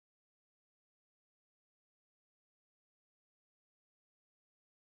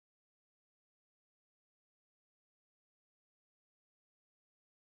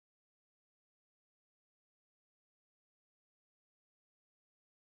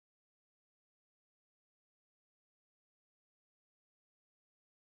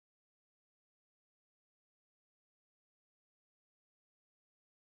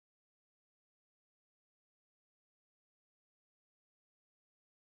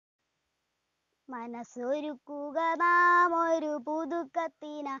മനസ്സൊരുക്കുക നാം ഒരു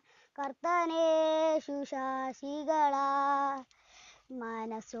പുതുക്കത്തിന കർത്തനേശു ശാസികളാ.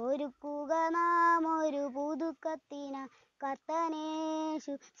 മനസ്സൊരുക്കുക നാം ഒരു പുതുക്കത്തിന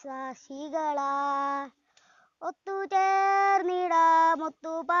കർത്തനേശു ശാസികളാ. ഒത്തുചേർന്നിടാം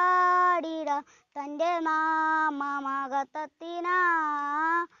ഒത്തുപാടിടാം തൻ്റെ നാമമഹത്വത്തിനാ.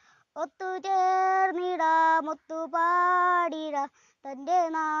 ഒത്തുചേർന്നിടാം ഒത്തുപാടിടാം തൻ്റെ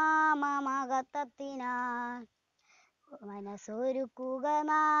നാമമഹത്വത്തിനാ. മനസ്സൊരുക്കുക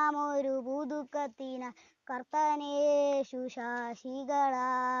നാം ഒരു പുതുക്കത്തിന കർത്തനേശു ശാസികളാ.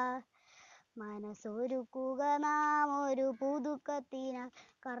 മനസ്സൊരുക്കുക നാം ഒരു പുതുക്കത്തിന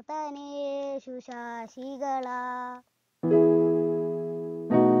കർത്തനേശു ശാസികളാ.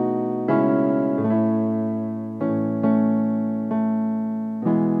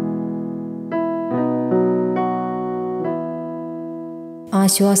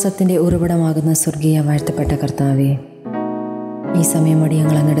 ആശ്വാസത്തിൻ്റെ ഉറവിടമാകുന്ന സ്വർഗീയ വാഴ്ത്തപ്പെട്ട കർത്താവേ, ഈ സമയം വഴി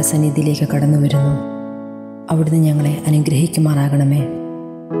ഞങ്ങൾ അങ്ങയുടെ സന്നിധിയിലേക്ക് കടന്നു വരുന്നു. അവിടുന്ന് ഞങ്ങളെ അനുഗ്രഹിക്കുമാറാകണമേ.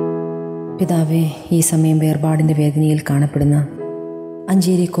 പിതാവേ, ഈ സമയം വേർപാടിൻ്റെ വേദനയിൽ കാണപ്പെടുന്ന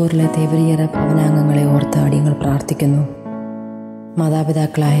അഞ്ചേരിക്കോറിലെ തേവരിയറ ഭവനാംഗങ്ങളെ ഓർത്ത് അടിയങ്ങൾ പ്രാർത്ഥിക്കുന്നു.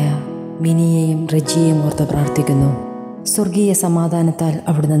 മാതാപിതാക്കളായ മിനിയെയും റജിയെയും ഓർത്ത് പ്രാർത്ഥിക്കുന്നു. സ്വർഗീയ സമാധാനത്താൽ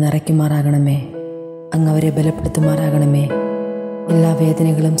അവിടുന്ന് നിറയ്ക്കുമാറാകണമേ. അങ്ങ് അവരെ ബലപ്പെടുത്തുമാറാകണമേ. എല്ലാ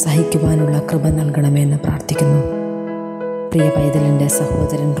വേദനകളും സഹിക്കുവാനുള്ള കൃപ നൽകണമെന്ന് പ്രാർത്ഥിക്കുന്നു. പ്രിയ പൈതലിൻ്റെ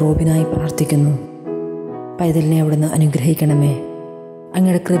സഹോദരൻ റോബിനായി പ്രാർത്ഥിക്കുന്നു. പൈതലിനെ അവിടുന്ന് അനുഗ്രഹിക്കണമേ.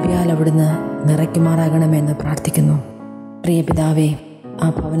 അങ്ങയുടെ കൃപയാൽ അവിടുന്ന് നിറയ്ക്കുമാറാകണമെന്ന് പ്രാർത്ഥിക്കുന്നു. പ്രിയ പിതാവേ, ആ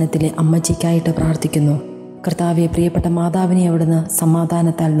ഭവനത്തിലെ അമ്മച്ചിക്കായിട്ട് പ്രാർത്ഥിക്കുന്നു. കർത്താവെ, പ്രിയപ്പെട്ട മാതാവിനെ അവിടുന്ന്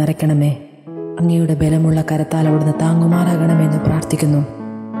സമാധാനത്താൽ നിറയ്ക്കണമേ. അങ്ങയുടെ ബലമുള്ള കരത്താൽ അവിടുന്ന് താങ്ങുമാറാകണമെന്ന് പ്രാർത്ഥിക്കുന്നു.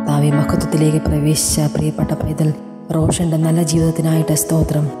 കർത്താവെ, മഹത്വത്തിലേക്ക് പ്രവേശിച്ച പ്രിയപ്പെട്ട പൈതൽ റോഷൻ്റെ നല്ല ജീവിതത്തിനായിട്ട്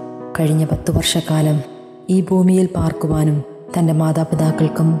സ്തോത്രം. കഴിഞ്ഞ 10 വർഷക്കാലം ഈ ഭൂമിയിൽ പാർക്കുവാനും തൻ്റെ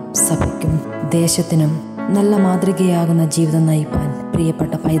മാതാപിതാക്കൾക്കും സഭയ്ക്കും ദേശത്തിനും നല്ല മാതൃകയാകുന്ന ജീവിതം നയിപ്പാൻ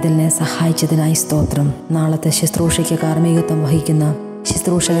പ്രിയപ്പെട്ട പൈതലിനെ സഹായിച്ചതിനായി സ്തോത്രം. നാളത്തെ ശുശ്രൂഷയ്ക്ക് കാർമ്മികത്വം വഹിക്കുന്ന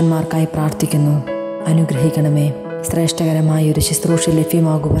ശുശ്രൂഷകന്മാർക്കായി പ്രാർത്ഥിക്കുന്നു. അനുഗ്രഹിക്കണമേ. ശ്രേഷ്ഠകരമായ ഒരു ശുശ്രൂഷ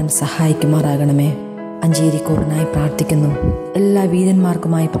ലഭ്യമാകുവാൻ സഹായിക്കുമാറാകണമേ. അഞ്ചേരിക്കോറിനായി പ്രാർത്ഥിക്കുന്നു. എല്ലാ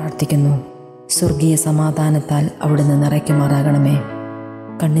വീരന്മാർക്കുമായി പ്രാർത്ഥിക്കുന്നു. സ്വർഗീയ സമാധാനത്താൽ അവിടുന്ന് നിറയ്ക്കുമാറാകണമേ.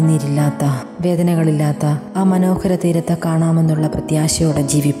 കണ്ണുനീരില്ലാത്ത, വേദനകളില്ലാത്ത ആ മനോഹര തീരത്തെ കാണാമെന്നുള്ള പ്രത്യാശയോടെ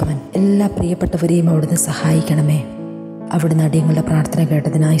ജീവിപ്പാൻ എല്ലാ പ്രിയപ്പെട്ടവരെയും അവിടുന്ന് സഹായിക്കണമേ. അവിടുന്ന് അടിയങ്ങളുടെ പ്രാർത്ഥന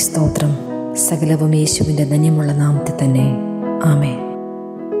കേട്ടതിനായി സ്തോത്രം. സകലവും യേശുവിൻ്റെ ധന്യമുള്ള നാമത്തിൽ തന്നെ. ആമേൻ.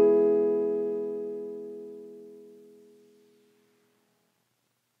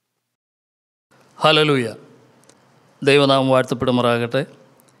 ഹല്ലേലൂയ. ദൈവനാമം വാഴ്ത്തപ്പെടുമാറാകട്ടെ.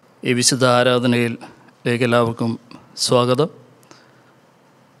 ഈ വിശുദ്ധ ആരാധനയിലേക്ക് എല്ലാവർക്കും സ്വാഗതം.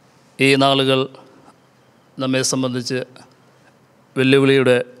 ഈ നാളുകൾ നമ്മെ സംബന്ധിച്ച്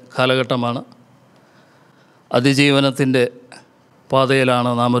വെല്ലുവിളിയുടെ കാലഘട്ടമാണ്. അതിജീവനത്തിൻ്റെ പാതയിലാണ്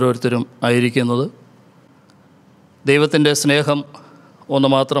നാം ഓരോരുത്തരും ആയിരിക്കുന്നത്. ദൈവത്തിൻ്റെ സ്നേഹം ഒന്ന്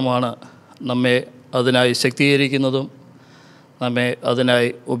മാത്രമാണ് നമ്മെ അതിനായി ശക്തീകരിക്കുന്നതും നമ്മെ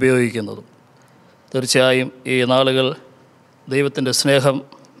അതിനായി ഉപയോഗിക്കുന്നതും. തീർച്ചയായും ഈ നാളുകൾ ദൈവത്തിൻ്റെ സ്നേഹം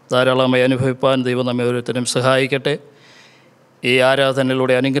ധാരാളമായി അനുഭവിപ്പാൻ ദൈവം നമ്മെ ഓരോരുത്തരും സഹായിക്കട്ടെ. ഈ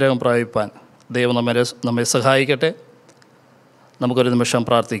ആരാധനയിലൂടെ അനുഗ്രഹം പ്രാപിപ്പാൻ ദൈവം നമ്മെ സഹായിക്കട്ടെ. നമുക്കൊരു നിമിഷം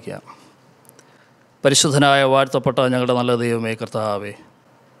പ്രാർത്ഥിക്കാം. പരിശുദ്ധനായ വാഴ്ത്തപ്പെട്ട ഞങ്ങളുടെ നല്ല ദൈവമേ കർത്താവേ,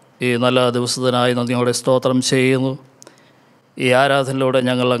 ഈ നല്ല ദിവസത്തിനായി നന്ദിയോടെ സ്തോത്രം ചെയ്യുന്നു. ഈ ആരാധനയിലൂടെ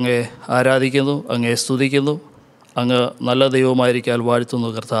ഞങ്ങൾ അങ്ങേ ആരാധിക്കുന്നു, അങ്ങേ സ്തുതിക്കുന്നു. അങ്ങ് നല്ല ദൈവമായിരിക്കാൻ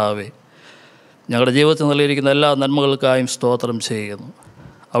വാഴ്ത്തുന്നു കർത്താവേ. ഞങ്ങളുടെ ജീവിതത്തിൽ നൽകിയിരിക്കുന്ന എല്ലാ നന്മകൾക്കായും സ്തോത്രം ചെയ്യുന്നു.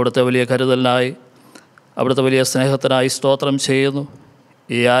 അവിടുത്തെ വലിയ കരുതലിനായി, അവിടുത്തെ വലിയ സ്നേഹത്തിനായി സ്തോത്രം ചെയ്യുന്നു.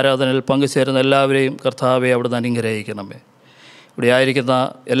 ഈ ആരാധനയിൽ പങ്കുചേരുന്ന എല്ലാവരെയും കർത്താവെ അവിടുന്ന് അനുഗ്രഹിക്കണമേ. ഇവിടെ ആയിരിക്കുന്ന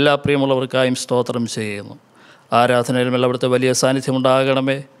എല്ലാ പ്രിയമുള്ളവർക്കായും സ്തോത്രം ചെയ്യുന്നു. ആരാധനയിലും അവിടുത്തെ വലിയ സാന്നിധ്യം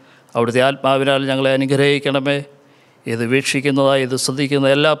ഉണ്ടാകണമേ. അവിടുത്തെ ആത്മാവിനാൽ ഞങ്ങളെ അനുഗ്രഹിക്കണമേ. ഇത് വീക്ഷിക്കുന്നതായി, ഇത് ശ്രദ്ധിക്കുന്ന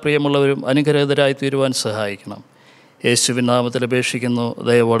എല്ലാ പ്രിയമുള്ളവരും അനുഗ്രഹിതരായി തീരുവാൻ സഹായിക്കണം. യേശുവിൻ നാമത്തിൽ അപേക്ഷിക്കുന്നു,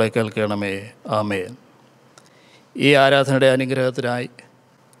 ദയവോടെ കേൾക്കണമേ. ആമേൻ. ഈ ആരാധനയുടെ അനുഗ്രഹത്തിനായി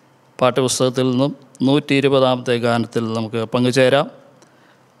പാഠപുസ്തകത്തിൽ നിന്നും 120-ാമത്തെ ഗാനത്തിൽ നമുക്ക് പങ്കുചേരാം.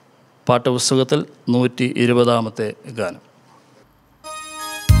 പാഠപുസ്തകത്തിൽ 120-ാമത്തെ ഗാനം.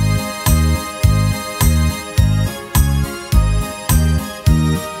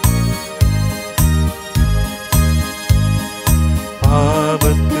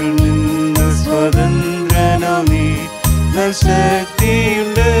 പാപത്തിൽ നിന്ന് സ്വതന്ത്രനാമീ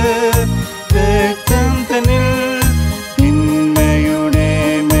ശക്തിയുണ്ട് രക്തം തന്നിൽ തിന്മയുടെ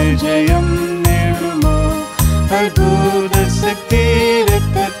വിജയം നേടുമോ അത്ഭുത ശക്തി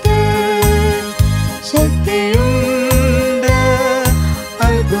രക്തത്തിൽ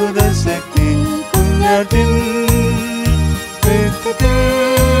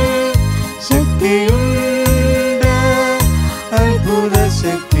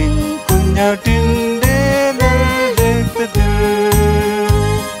കുഞ്ഞാട്ടിൻ്റെ രക്തത്തിൽ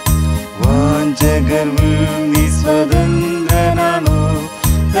വാഞ്ചകർവിൽ നീ സ്വതന്ത്രനാണോ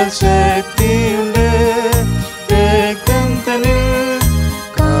ശക്തിയുണ്ട് രക്തം തന്നിൽ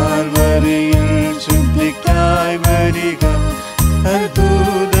കാൽവരിയിൽ ശുദ്ധിക്കായി വരിക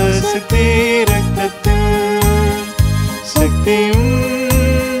അത്ഭുത ശക്തി രക്തത്തിൽ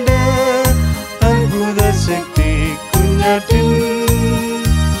ശക്തിയുണ്ട് അത്ഭുത ശക്തി കുഞ്ഞാട്ടിൻ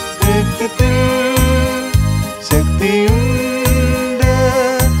രക്തത്തിൽ ശക്തിയുണ്ട്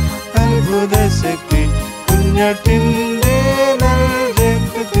അത്ഭുത ശക്തി കുഞ്ഞാട്ടിൻ്റെ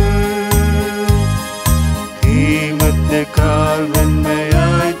രക്തത്തിൽ ഭീമത്തെക്കാൾ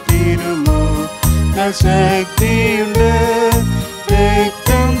നന്മയായി തീരുമോ ശക്തിയുണ്ട്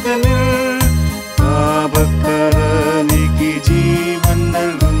രക്തം തന്നിൽ പാപക്കറ നീക്കി ജീവൻ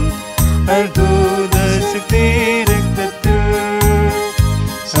നൽകും അത്ഭുത ശക്തി രക്തത്തിൽ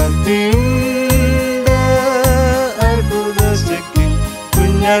ശക്തിയുണ്ട് അത്ഭുത ശക്തി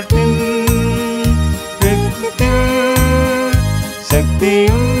കുഞ്ഞാട്ടിൻ രക്തത്തിൽ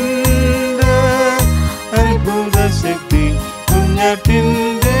ശക്തിയുണ്ട് അത്ഭുത ശക്തി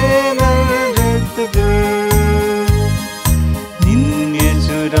കുഞ്ഞാട്ടിൻ്റെ രക്തത്തിൽ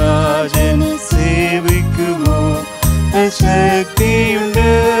നിന്യസുരാജനെ സേവിക്കുമോ ശക്തിയുണ്ട്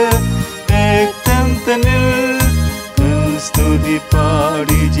രക്തം തന്നിൽ സ്തുതി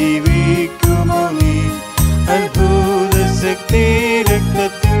പാടി ജീവിക്കുമോ നീ അത്ഭുത ശക്തി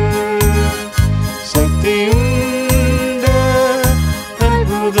രക്തത്തിൽ ശക്തിയുണ്ട്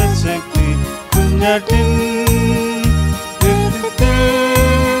അത്ഭുത ശക്തി കുഞ്ഞാട്ടിൻ രക്തത്തിൽ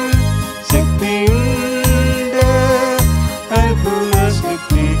ശക്തിയുണ്ട് അത്ഭുത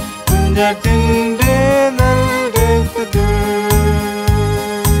ശക്തി കുഞ്ഞാട്ടിൻ്റെ രക്തത്തിൽ.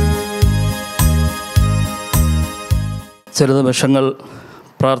 ചില നിമിഷങ്ങൾ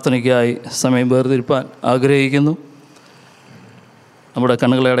പ്രാർത്ഥനയ്ക്കായി സമയം വേർതിരിപ്പാൻ ആഗ്രഹിക്കുന്നു. നമ്മുടെ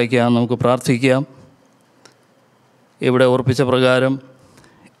കണ്ണുകളെ അടയ്ക്കാം, നമുക്ക് പ്രാർത്ഥിക്കാം. ഇവിടെ ഓർപ്പിച്ച പ്രകാരം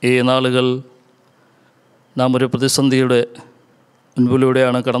ഈ നാളുകൾ നാം ഒരു പ്രതിസന്ധിയുടെ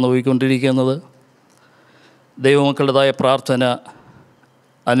മുൻപിലൂടെയാണ് കടന്നുപോയിക്കൊണ്ടിരിക്കുന്നത്. ദൈവമക്കളുടേതായ പ്രാർത്ഥന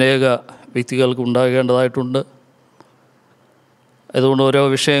അനേക വ്യക്തികൾക്ക് ഉണ്ടാകേണ്ടതായിട്ടുണ്ട്. അതുകൊണ്ട് ഓരോ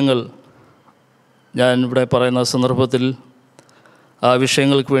വിഷയങ്ങൾ ഞാൻ ഇവിടെ പറയുന്ന സന്ദർഭത്തിൽ ആ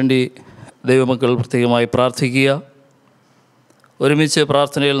വിഷയങ്ങൾക്ക് വേണ്ടി ദൈവമക്കൾ പ്രത്യേകമായി പ്രാർത്ഥിക്കുക. ഒരുമിച്ച്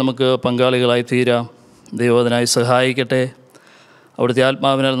പ്രാർത്ഥനയിൽ നമുക്ക് പങ്കാളികളായി തീരാം. ദൈവം അതിനായി സഹായിക്കട്ടെ, അവിടുത്തെ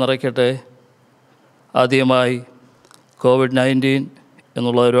ആത്മാവിനാൽ നിറയ്ക്കട്ടെ. ആദ്യമായി COVID-19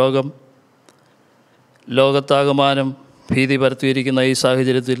 എന്നുള്ള രോഗം ലോകത്താകമാനം ഭീതി പരത്തിയിരിക്കുന്ന ഈ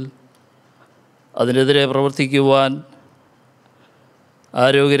സാഹചര്യത്തിൽ അതിനെതിരെ പ്രവർത്തിക്കുവാൻ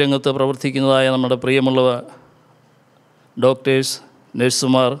ആരോഗ്യരംഗത്ത് പ്രവർത്തിക്കുന്നതായ നമ്മുടെ പ്രിയമുള്ള ഡോക്ടേഴ്സ്,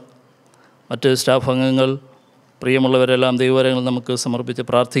 നഴ്സുമാർ, മറ്റ് സ്റ്റാഫ് അംഗങ്ങൾ, പ്രിയമുള്ളവരെല്ലാം ദൈവവരങ്ങൾ നമുക്ക് സമർപ്പിച്ച്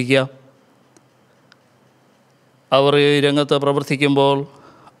പ്രാർത്ഥിക്കാം. അവർ ഈ രംഗത്ത് പ്രവർത്തിക്കുമ്പോൾ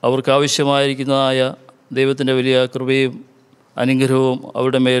അവർക്ക് ആവശ്യമായിരിക്കുന്നതായ ദൈവത്തിൻ്റെ വലിയ കൃപയും അനുഗ്രഹവും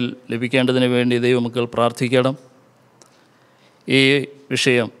അവരുടെ മേൽ ലഭിക്കേണ്ടതിന് വേണ്ടി ദൈവമക്കൾ പ്രാർത്ഥിക്കണം. ഈ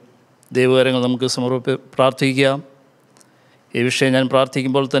വിഷയം ദൈവകരങ്ങൾ നമുക്ക് പ്രാർത്ഥിക്കാം. ഈ വിഷയം ഞാൻ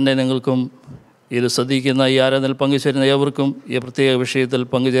പ്രാർത്ഥിക്കുമ്പോൾ തന്നെ നിങ്ങൾക്കും ഇത് ശ്രദ്ധിക്കുന്ന ഈ ആരാധനയിൽ പങ്കുചേരുന്ന ഏവർക്കും ഈ പ്രത്യേക വിഷയത്തിൽ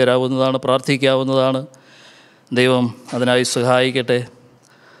പങ്കുചേരാവുന്നതാണ്, പ്രാർത്ഥിക്കാവുന്നതാണ്. ദൈവം അതിനായി സഹായിക്കട്ടെ.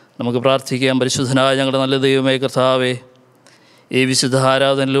 നമുക്ക് പ്രാർത്ഥിക്കാം. പരിശുദ്ധനായ ഞങ്ങളുടെ നല്ല ദൈവമേ കർത്താവേ, ഈ വിശുദ്ധ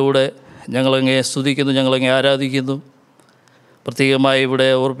ആരാധനയിലൂടെ ഞങ്ങളങ്ങേ സ്തുതിക്കുന്നു, ഞങ്ങളങ്ങേ ആരാധിക്കുന്നു. പ്രത്യേകമായി ഇവിടെ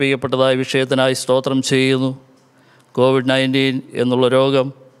ഓർപ്പിക്കപ്പെട്ടതായ വിഷയത്തിനായി സ്തോത്രം ചെയ്യുന്നു. COVID-19 എന്നുള്ള രോഗം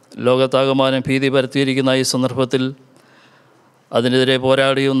ലോകത്താകമാനം ഭീതി പരത്തിയിരിക്കുന്ന ഈ സന്ദർഭത്തിൽ അതിനെതിരെ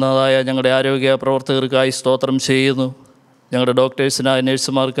പോരാടിയുന്നതായ ഞങ്ങളുടെ ആരോഗ്യ പ്രവർത്തകർക്കായി സ്തോത്രം ചെയ്യുന്നു. ഞങ്ങളുടെ ഡോക്ടേഴ്സിനായി,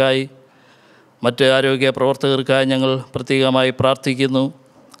 നഴ്സുമാർക്കായി, മറ്റ് ആരോഗ്യ പ്രവർത്തകർക്കായി ഞങ്ങൾ പ്രത്യേകമായി പ്രാർത്ഥിക്കുന്നു.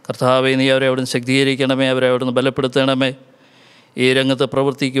 കർത്താവേ, നീ അവരെ അവിടുന്ന് ശക്തീകരിക്കണമേ, അവരെ അവിടുന്ന് ബലപ്പെടുത്തണമേ. ഈ രംഗത്ത്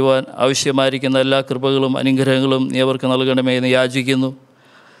പ്രവർത്തിക്കുവാൻ ആവശ്യമായിരിക്കുന്ന എല്ലാ കൃപകളും അനുഗ്രഹങ്ങളും നീ അവർക്ക് നൽകണമേ എന്ന് യാചിക്കുന്നു.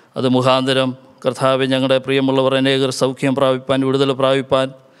 അത് മുഖാന്തരം കർത്താവേ, ഞങ്ങളുടെ പ്രിയമുള്ളവർ അനേകർ സൗഖ്യം പ്രാപിപ്പാൻ, വിടുതൽ പ്രാപിപ്പാൻ,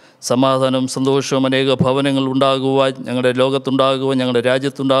 സമാധാനവും സന്തോഷവും അനേക ഭവനങ്ങൾ ഉണ്ടാകുവാൻ, ഞങ്ങളുടെ ലോകത്തുണ്ടാകുവാൻ, ഞങ്ങളുടെ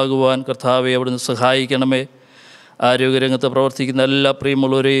രാജ്യത്തുണ്ടാകുവാൻ കർത്താവെ അവിടുന്ന് സഹായിക്കണമേ. ആരോഗ്യരംഗത്ത് പ്രവർത്തിക്കുന്ന എല്ലാ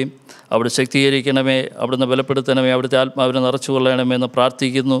പ്രിയമുള്ളവരെയും അവിടെ ശക്തീകരിക്കണമേ, അവിടുന്ന് ബലപ്പെടുത്തണമേ, അവിടുത്തെ ആത്മാവിനെ നിറച്ചുകൊള്ളണമെന്ന്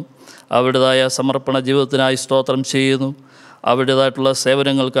പ്രാർത്ഥിക്കുന്നു. അവരുടേതായ സമർപ്പണ ജീവിതത്തിനായി സ്തോത്രം ചെയ്യുന്നു. അവരുടേതായിട്ടുള്ള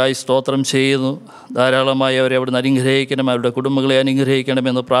സേവനങ്ങൾക്കായി സ്തോത്രം ചെയ്യുന്നു. ധാരാളമായി അവരെ അവിടുന്ന് അനുഗ്രഹിക്കണം, അവരുടെ കുടുംബങ്ങളെ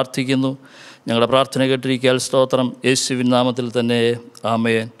അനുഗ്രഹിക്കണമെന്ന് പ്രാർത്ഥിക്കുന്നു. ഞങ്ങളുടെ പ്രാർത്ഥന കേട്ടിരിക്കാൻ സ്തോത്രം. യേശുവിൻ നാമത്തിൽ തന്നെ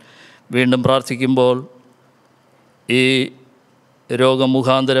ആമേൻ. വീണ്ടും പ്രാർത്ഥിക്കുമ്പോൾ ഈ രോഗം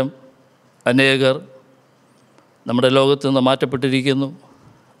മുഖാന്തരം അനേകർ നമ്മുടെ ലോകത്തു നിന്ന് മാറ്റപ്പെട്ടിരിക്കുന്നു.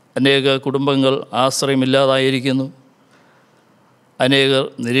 അനേക കുടുംബങ്ങൾ ആശ്രയമില്ലാതായിരിക്കുന്നു. അനേകർ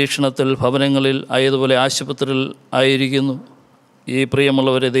നിരീക്ഷണത്തിൽ ഭവനങ്ങളിൽ ആയതുപോലെ ആശുപത്രിയിൽ ആയിരിക്കുന്നു. ഈ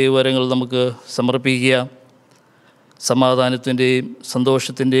പ്രിയമുള്ളവരെ ദൈവവരങ്ങൾ നമുക്ക് സമർപ്പിക്കുക. സമാധാനത്തിൻ്റെയും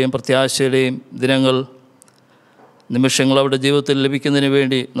സന്തോഷത്തിൻ്റെയും പ്രത്യാശയുടെയും ദിനങ്ങൾ, നിമിഷങ്ങൾ അവരുടെ ജീവിതത്തിൽ ലഭിക്കുന്നതിന്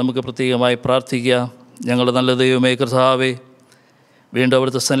വേണ്ടി നമുക്ക് പ്രത്യേകമായി പ്രാർത്ഥിക്കുക. ഞങ്ങളുടെ നല്ല ദൈവമേ കർത്താവേ, വീണ്ടും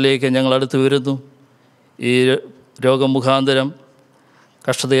അവിടുത്തെ സന്നിധിയിലേക്ക് ഞങ്ങൾ അടുത്ത് വരുന്നു. ഈ രോഗം മുഖാന്തരം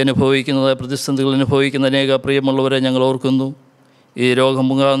കഷ്ടത അനുഭവിക്കുന്നത്, പ്രതിസന്ധികൾ അനുഭവിക്കുന്ന അനേക പ്രിയമുള്ളവരെ ഞങ്ങൾ ഓർക്കുന്നു. ഈ രോഗം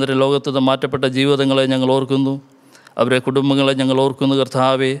മുഖാന്തരം ലോകത്ത് നിന്ന് മാറ്റപ്പെട്ട ജീവിതങ്ങളെ ഞങ്ങൾ ഓർക്കുന്നു. അവരെ കുടുംബങ്ങളെ ഞങ്ങൾ ഓർക്കുന്നു.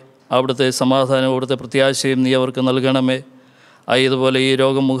 കർത്താവേ, അവിടുത്തെ സമാധാനവും അവിടുത്തെ പ്രത്യാശയും നീ അവർക്ക് നൽകണമേ. ആയതുപോലെ ഈ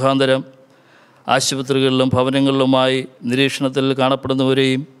രോഗം മുഖാന്തരം ആശുപത്രികളിലും ഭവനങ്ങളിലുമായി നിരീക്ഷണത്തിൽ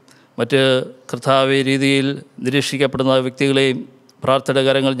കാണപ്പെടുന്നവരെയും മറ്റ് കർത്താവേ രീതിയിൽ നിരീക്ഷിക്കപ്പെടുന്ന വ്യക്തികളെയും പ്രാർത്ഥനയുടെ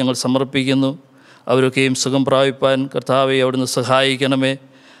കരങ്ങൾ ഞങ്ങൾ സമർപ്പിക്കുന്നു. അവരൊക്കെയും സുഖം പ്രാപിപ്പാൻ കർത്താവെ അവിടുന്ന് സഹായിക്കണമേ.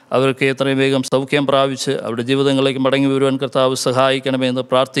 അവർക്ക് എത്രയും വേഗം സൗഖ്യം പ്രാപിച്ച് അവരുടെ ജീവിതങ്ങളിലേക്ക് മടങ്ങി വരുവാൻ കർത്താവ് സഹായിക്കണമേ എന്ന്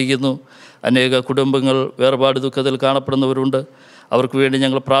പ്രാർത്ഥിക്കുന്നു. അനേക കുടുംബങ്ങൾ വേർപാട് ദുഃഖത്തിൽ കാണപ്പെടുന്നവരുണ്ട്. അവർക്ക് വേണ്ടി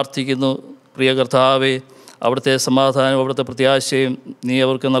ഞങ്ങൾ പ്രാർത്ഥിക്കുന്നു. പ്രിയ കർത്താവെ, അവിടുത്തെ സമാധാനം അവിടുത്തെ പ്രത്യാശയും നീ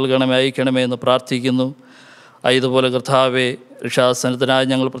അവർക്ക് നൽകണമേ, അയക്കണമേ എന്ന് പ്രാർത്ഥിക്കുന്നു. ഇതുപോലെ കർത്താവെ, രക്ഷാസനത്തിനായി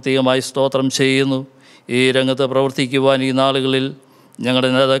ഞങ്ങൾ പ്രത്യേകമായി സ്തോത്രം ചെയ്യുന്നു. ഈ രംഗത്ത് പ്രവർത്തിക്കുവാൻ ഈ നാളുകളിൽ ഞങ്ങളുടെ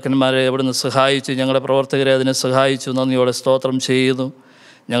നേതാക്കന്മാരെ അവിടുന്ന് സഹായിച്ചു, ഞങ്ങളുടെ പ്രവർത്തകരെ അതിനെ സഹായിച്ചു. നന്ദിയോടെ സ്തോത്രം ചെയ്യുന്നു.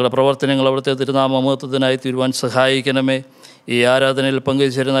 ഞങ്ങളുടെ പ്രവർത്തനങ്ങൾ അവിടുത്തെ തിരുനാമമഹത്വത്തിനായി തീരുവാൻ സഹായിക്കണമേ. ഈ ആരാധനയിൽ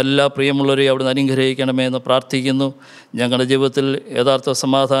പങ്കുചേരുന്ന എല്ലാ പ്രിയമുള്ളവരെയും അവിടുന്ന് അനുഗ്രഹിക്കണമേ എന്ന് പ്രാർത്ഥിക്കുന്നു. ഞങ്ങളുടെ ജീവിതത്തിൽ യഥാർത്ഥ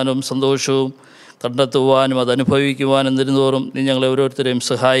സമാധാനവും സന്തോഷവും കണ്ടെത്തുവാനും അത് അനുഭവിക്കുവാനും തരുന്നതോറും നീ ഞങ്ങളെ ഓരോരുത്തരെയും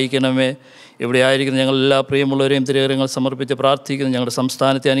സഹായിക്കണമേ. ഇവിടെ ആയിരിക്കുന്ന ഞങ്ങളെല്ലാ പ്രിയമുള്ളവരെയും തിരുകരങ്ങൾ സമർപ്പിച്ച് പ്രാർത്ഥിക്കുന്നു. ഞങ്ങളുടെ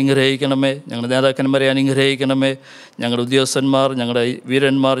സംസ്ഥാനത്തെ അനുഗ്രഹിക്കണമേ, ഞങ്ങളുടെ നേതാക്കന്മാരെ അനുഗ്രഹിക്കണമേ. ഞങ്ങളുടെ ഉദ്യോഗസ്ഥന്മാർ, ഞങ്ങളുടെ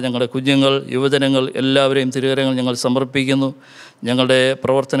വീരന്മാർ, ഞങ്ങളുടെ കുഞ്ഞുങ്ങൾ, യുവജനങ്ങൾ എല്ലാവരെയും തിരുകരങ്ങൾ ഞങ്ങൾ സമർപ്പിക്കുന്നു. ഞങ്ങളുടെ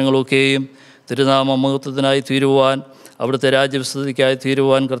പ്രവർത്തനങ്ങളൊക്കെയും തിരുനാമ മഹത്വത്തിനായി തീരുവാൻ, അവിടുത്തെ രാജ്യവിസ്തൃതിക്കായി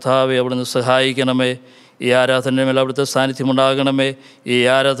തീരുവാൻ കർത്താവെ അവിടുന്ന് സഹായിക്കണമേ. ഈ ആരാധനയുടെ മേൽ അവിടുത്തെ സാന്നിധ്യമുണ്ടാകണമേ. ഈ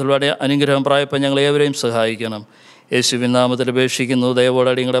ആരാധനയുടെ അനുഗ്രഹം പ്രായപ്പം ഞങ്ങളേവരെയും സഹായിക്കണം. യേശുവിൻ നാമത്തിൽ അപേക്ഷിക്കുന്നു.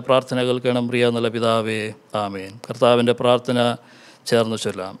 ദയവോടെ നിങ്ങളുടെ പ്രാർത്ഥന കേൾക്കണം പ്രിയ നല്ല പിതാവേ, ആമേൻ. കർത്താവിൻ്റെ പ്രാർത്ഥന ചേർന്ന്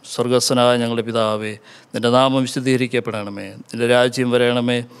ചൊല്ലാം. സ്വർഗസ്വനായ ഞങ്ങളുടെ പിതാവേ, നിൻ്റെ നാമം വിശുദ്ധീകരിക്കപ്പെടണമേ. നിൻ്റെ രാജ്യം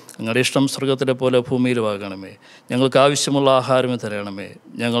വരണമേ. ഞങ്ങളുടെ ഇഷ്ടം സ്വർഗത്തിലെ പോലെ ഭൂമിയിലുമാകണമേ. ഞങ്ങൾക്ക് ആവശ്യമുള്ള ആഹാരം തരണമേ.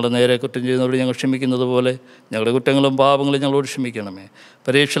 ഞങ്ങളുടെ നേരെ കുറ്റം ചെയ്യുന്നവരോട് ഞങ്ങൾ ക്ഷമിക്കുന്നത് പോലെ ഞങ്ങളുടെ കുറ്റങ്ങളും പാപങ്ങളും ഞങ്ങളോട് ക്ഷമിക്കണമേ.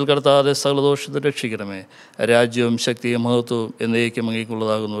 പരീക്ഷയിൽ കടത്താതെ സകലദോഷത്തെ രക്ഷിക്കണമേ. രാജ്യവും ശക്തിയും മഹത്വവും എന്നേക്കും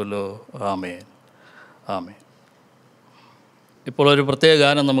അങ്ങേക്കുള്ളതാകുന്നുവല്ലോ. ആമേൻ, ആമേൻ. ഇപ്പോൾ ഒരു പ്രത്യേക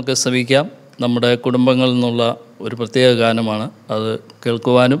ഗാനം നമുക്ക് ശ്രമിക്കാം. നമ്മുടെ കുടുംബങ്ങളിൽ നിന്നുള്ള ഒരു പ്രത്യേക ഗാനമാണ്. അത്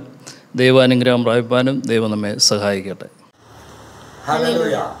കേൾക്കുവാനും ദൈവാനുഗ്രഹം പ്രാപിപ്പാനും ദൈവം നമ്മെ സഹായിക്കട്ടെ.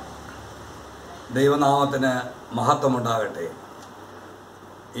 ഹല്ലേലൂയ. ദൈവനാമത്തിന് മഹത്വമുണ്ടാകട്ടെ.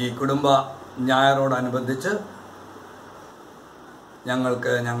 ഈ കുടുംബ ഞായറോടനുബന്ധിച്ച്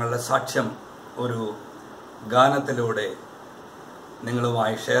ഞങ്ങൾക്ക് ഞങ്ങളുടെ സാക്ഷ്യം ഒരു ഗാനത്തിലൂടെ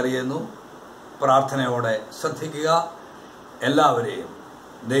നിങ്ങളുമായി ഷെയർ ചെയ്യുന്നു. പ്രാർത്ഥനയോടെ ശ്രദ്ധിക്കുക. എല്ലാവരെയും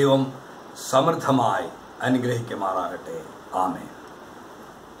ദൈവം സമൃദ്ധമായി അനുഗ്രഹിക്കുമാറാകട്ടെ. ആമേൻ.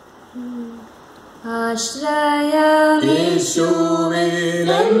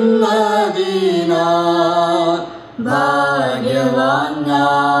 യേശുവിലെന്നതിനാൽ ഭാഗ്യവാൻ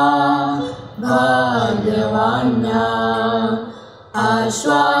ഞാൻ, ഭാഗ്യവാൻ ഞാൻ.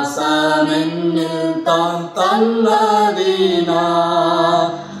 ആശ്വാസമെന്നിൽ താൻ തന്നതിനാൽ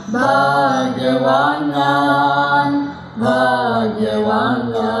ഭാഗ്യവാൻ ഞാൻ, ഭാഗ്യവാൻ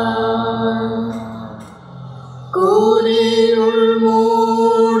ഞാൻ. കൂരിരുൾ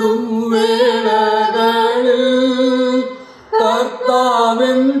മൂടും വേളകളിൽ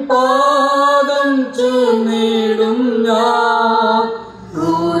കർത്താവിൻ പാദം ചേർന്നിടും ഞാൻ.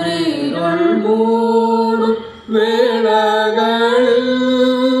 കൂരിരുൾ മൂടും വേളകളിൽ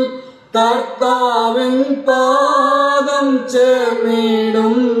കർത്താവിൻ പാദം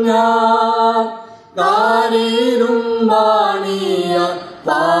ചേർന്നിടും ഞാൻ. കാരീരും വാണിയ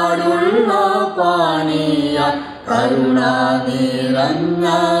പാടുള്ള പാണിയ കരുണ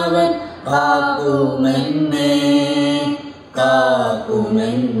നിറഞ്ഞവൻ കാക്കുമെന്നെ,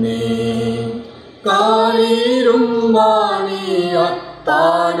 കാക്കുമെന്നെ. കാരീരും വാണിയ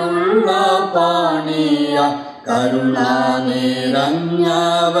പാടുള്ള പാണിയ കരുണ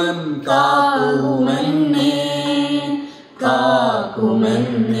നിറഞ്ഞവൻ കാക്കുമെന്നെ,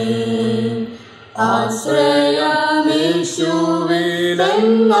 കാക്കുമെന്നെ.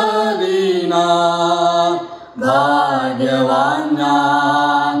 ആശ്രയമേശുവിലെന്നതിനാൽ ഭാഗ്യവാൻ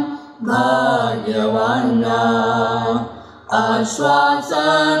ഞാൻ, ഭാഗ്യവാൻ ഞാൻ.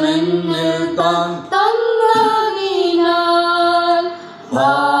 ആശ്വാസമെന്നിൽ താൻ തന്നതിനാൽ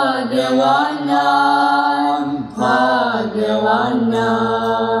ഭാഗ്യവാൻ ഞാൻ, ഭാഗ്യവാൻ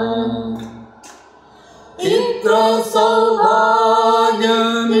ഞാൻ. ഇത്ര സൗഭാഗ്യമീശിനിയിൽ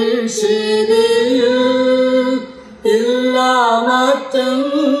ഇല്ല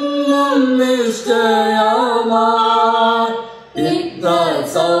മറ്റൊന്നും നിശ്ചയമായി. ഇത്ര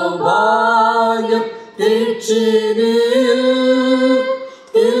സൗഭാഗ്യം ഈശിനിയിൽ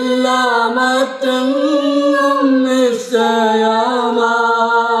ഇല്ല മറ്റൊന്നും നിശ്ചയമായി.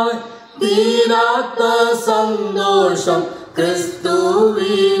 തീരാത്ത സന്തോഷം ക്രിസ്തുവിലുണ്ടെന്ന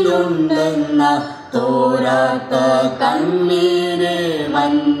തോരാത്ത കണ്ണീരേ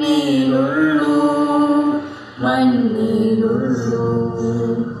മണ്ണിലുള്ളൂ, മണ്ണിലുള്ളൂ.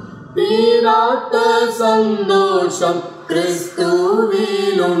 തീരാത്ത സന്തോഷം ക്രിസ്തുവിലുണ്ടെന്ന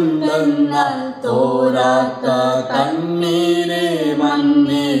തോരാത്ത കണ്ണീരേ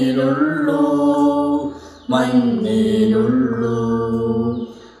മണ്ണിലുള്ളൂ, മണ്ണിലുള്ളൂ.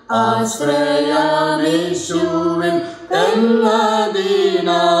 ആശ്രയമേശുവിൻ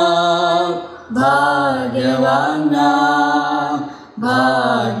എന്നതിനാൽ ഭാഗ്യവാൻ ഞാൻ,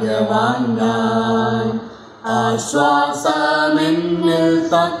 ഭാഗ്യവാൻ ഞാൻ. ആശ്വാസമെന്നിൽ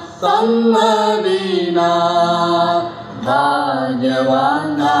തന്നതിനാൽ ഭാഗ്യവാൻ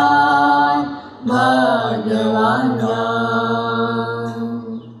ഞാൻ, ഭാഗ്യവാൻ ഞാൻ.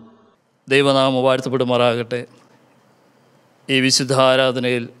 ദൈവനാമം വാഴ്ത്തപ്പെടുമാറാകട്ടെ. ഈ വിശുദ്ധ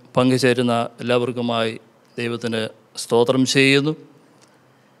ആരാധനയിൽ പങ്കുചേരുന്ന എല്ലാവർക്കുമായി ദൈവത്തിന് സ്തോത്രം ചെയ്യുന്നു.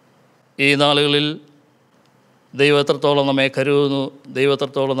 ഈ നാളുകളിൽ ദൈവം എത്രത്തോളം നമ്മെ കരുതുന്നു, ദൈവം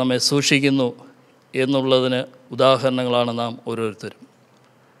എത്രത്തോളം നമ്മെ സൂക്ഷിക്കുന്നു എന്നുള്ളതിന് ഉദാഹരണങ്ങളാണ് നാം ഓരോരുത്തരും.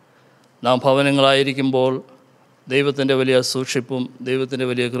 നാം ഭവനങ്ങളായിരിക്കുമ്പോൾ ദൈവത്തിൻ്റെ വലിയ സൂക്ഷിപ്പും ദൈവത്തിൻ്റെ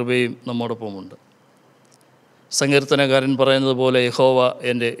വലിയ കൃപയും നമ്മോടൊപ്പമുണ്ട്. സങ്കീർത്തനക്കാരൻ പറയുന്നത് പോലെ യഹോവ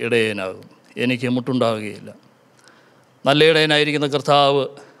എൻ്റെ ഇടയനാകും, എനിക്ക് മുട്ടുണ്ടാകുകയില്ല. നല്ല ഇടയനായിരിക്കുന്ന കർത്താവ്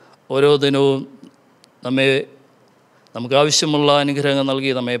ഓരോ ദിനവും നമുക്ക് ആവശ്യമുള്ള അനുഗ്രഹങ്ങൾ നൽകി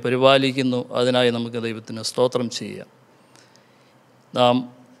നമ്മെ പരിപാലിക്കുന്നു. അതിനായി നമുക്ക് ദൈവത്തിന് സ്തോത്രം ചെയ്യാം. നാം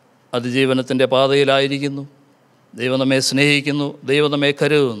അതിജീവനത്തിൻ്റെ പാതയിലായിരിക്കുന്നു. ദൈവം നമ്മെ സ്നേഹിക്കുന്നു, ദൈവം നമ്മെ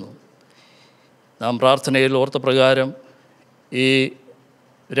കരുതുന്നു. നാം പ്രാർത്ഥനയിൽ ഓർത്ത പ്രകാരം ഈ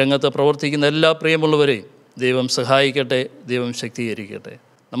രംഗത്ത് പ്രവർത്തിക്കുന്ന എല്ലാ പ്രിയമുള്ളവരെയും ദൈവം സഹായിക്കട്ടെ, ദൈവം ശക്തീകരിക്കട്ടെ.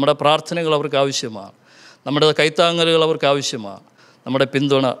 നമ്മുടെ പ്രാർത്ഥനകൾ അവർക്ക് ആവശ്യമാണ്, നമ്മുടെ കൈത്താങ്ങലുകൾ അവർക്ക് ആവശ്യമാണ്, നമ്മുടെ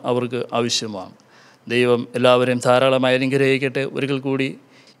പിന്തുണ അവർക്ക് ആവശ്യമാണ്. ദൈവം എല്ലാവരെയും ധാരാളമായി അനുഗ്രഹിക്കട്ടെ. ഒരിക്കൽ കൂടി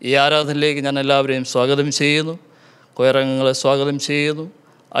ഈ ആരാധനയിലേക്ക് ഞാൻ എല്ലാവരെയും സ്വാഗതം ചെയ്യുന്നു. കൊയറംഗങ്ങളെ സ്വാഗതം ചെയ്യുന്നു.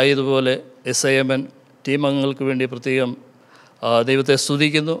 അതുപോലെ SAMN ടീം അംഗങ്ങൾക്ക് വേണ്ടി പ്രത്യേകം ദൈവത്തെ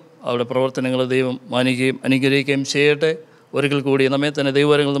സ്തുതിക്കുന്നു. അവരുടെ പ്രവർത്തനങ്ങൾ ദൈവം മാനിക്കുകയും അനുഗ്രഹിക്കുകയും ചെയ്യട്ടെ. ഒരിക്കൽ കൂടി നമ്മെ തന്നെ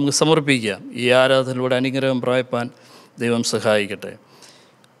ദൈവവരങ്ങൾ നമുക്ക് സമർപ്പിക്കാം. ഈ ആരാധനയിലൂടെ അനുഗ്രഹം പ്രാപിപ്പാൻ ദൈവം സഹായിക്കട്ടെ.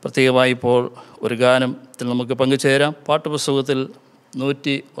 പ്രത്യേകമായി ഇപ്പോൾ ഒരു ഗാനത്തിൽ നമുക്ക് പങ്കുചേരാം. പാട്ടുപുസ്തകത്തിൽ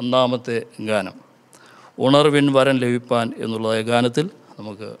 101 ഗാനം ഉണർവിൻ വരം ലഭിപ്പാൻ എന്നുള്ള ഗാനത്തിൽ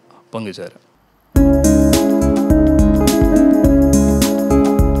നമുക്ക് പങ്കുചേരാം.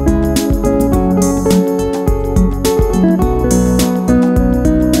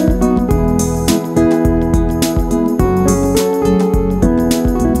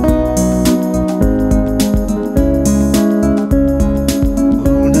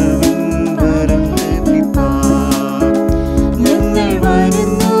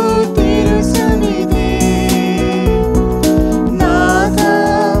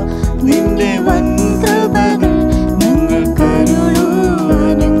 നിന്റെ വൻകൃപ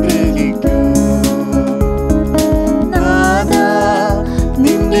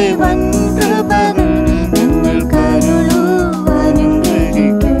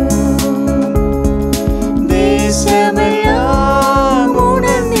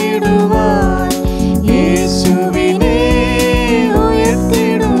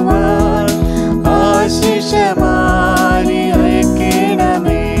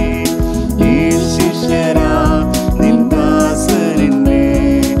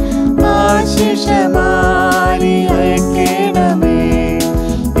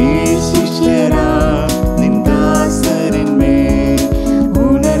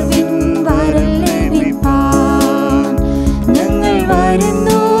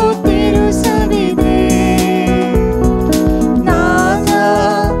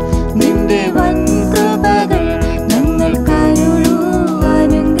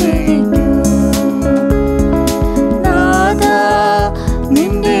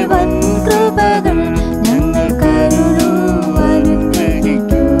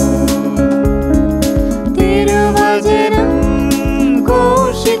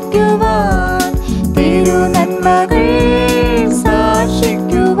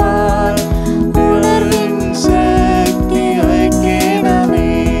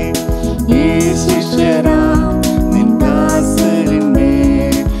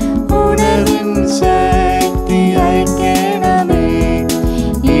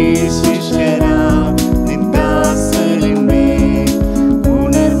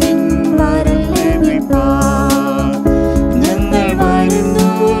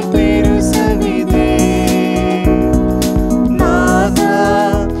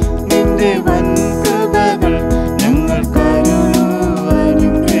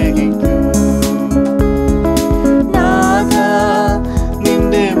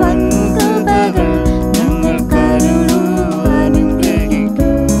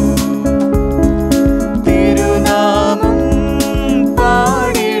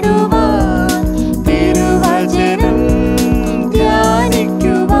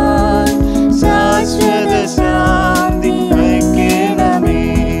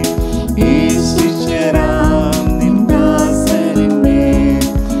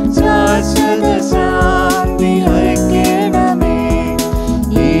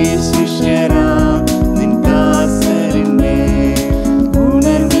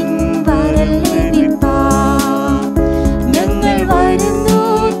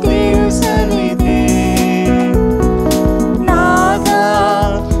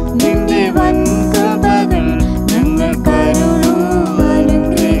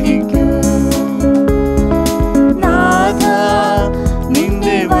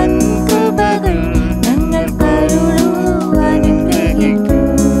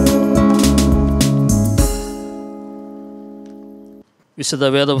വിശുദ്ധ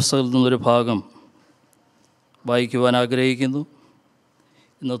വേദപുസ്തകത്തിൽ നിന്നൊരു ഭാഗം വായിക്കുവാൻ ആഗ്രഹിക്കുന്നു.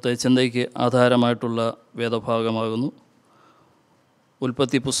 ഇന്നത്തെ ചിന്തയ്ക്ക് ആധാരമായിട്ടുള്ള വേദഭാഗമാകുന്നു.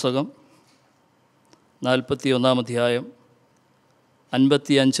 ഉൽപ്പത്തി പുസ്തകം 41-ാം അധ്യായം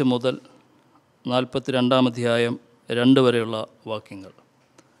 55 മുതൽ 42-ാം അധ്യായം 2 വരെയുള്ള വാക്യങ്ങൾ.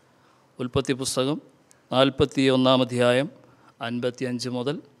 ഉൽപ്പത്തി പുസ്തകം 41-ാം അധ്യായം 55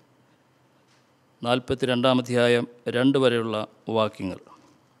 മുതൽ 42-ാം അധ്യായം 2 വരെയുള്ള വാക്യങ്ങൾ.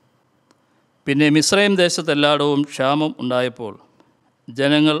 പിന്നെ മിസ്രയീം ദേശത്തെല്ലായിടവും ക്ഷാമം ഉണ്ടായപ്പോൾ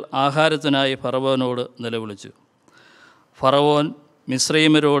ജനങ്ങൾ ആഹാരത്തിനായി ഫറവോനോട് നിലവിളിച്ചു. ഫറവോൻ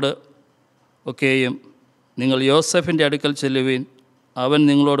മിസ്രയീമ്യരോട് ഒക്കെയും, നിങ്ങൾ യോസെഫിൻ്റെ അടുക്കൽ ചെല്ലുവീൻ, അവൻ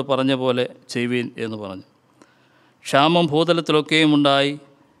നിങ്ങളോട് പറഞ്ഞ പോലെ ചെയ്യുവീൻ എന്ന് പറഞ്ഞു. ക്ഷാമം ഭൂതലത്തിലൊക്കെയും ഉണ്ടായി.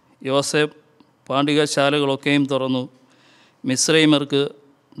 യോസെഫ് പാണ്ടികശാലകളൊക്കെയും തുറന്നു മിസ്രയീമ്യർക്ക്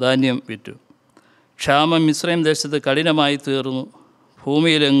ധാന്യം വിറ്റു. ക്ഷാമം മിസ്രയീം ദേശത്ത് കഠിനമായി തീർന്നു.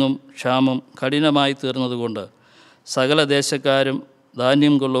 ഭൂമിയിലെങ്ങും ക്ഷാമം കഠിനമായി തീർന്നതുകൊണ്ട് സകല ദേശക്കാരും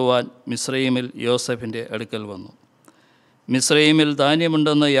ധാന്യം കൊള്ളുവാൻ മിസ്രയീമിൽ യോസെഫിൻ്റെ അടുക്കൽ വന്നു. മിസ്രയീമിൽ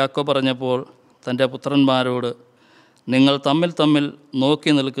ധാന്യമുണ്ടെന്ന് യാക്കോബ് പറഞ്ഞപ്പോൾ തൻ്റെ പുത്രന്മാരോട്, നിങ്ങൾ തമ്മിൽ നോക്കി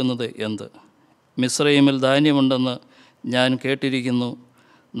നിൽക്കുന്നത് എന്ത്? മിസ്രയീമിൽ ധാന്യമുണ്ടെന്ന് ഞാൻ കേട്ടിരിക്കുന്നു.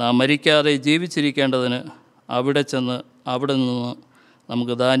 നാം മരിക്കാതെ ജീവിച്ചിരിക്കേണ്ടതിന് അവിടെ ചെന്ന് അവിടെ നിന്ന്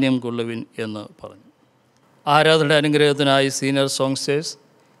നമുക്ക് ധാന്യം കൊള്ളുവിൻ എന്ന് പറഞ്ഞു. ആരാധനയുടെ അനുഗ്രഹത്തിനായി സീനിയർ സോങ്സ്റ്റേഴ്സ്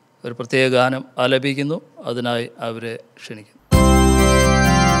ഒരു പ്രത്യേക ഗാനം ആലപിക്കുന്നു. അതിനായി അവരെ ക്ഷണിക്കുന്നു.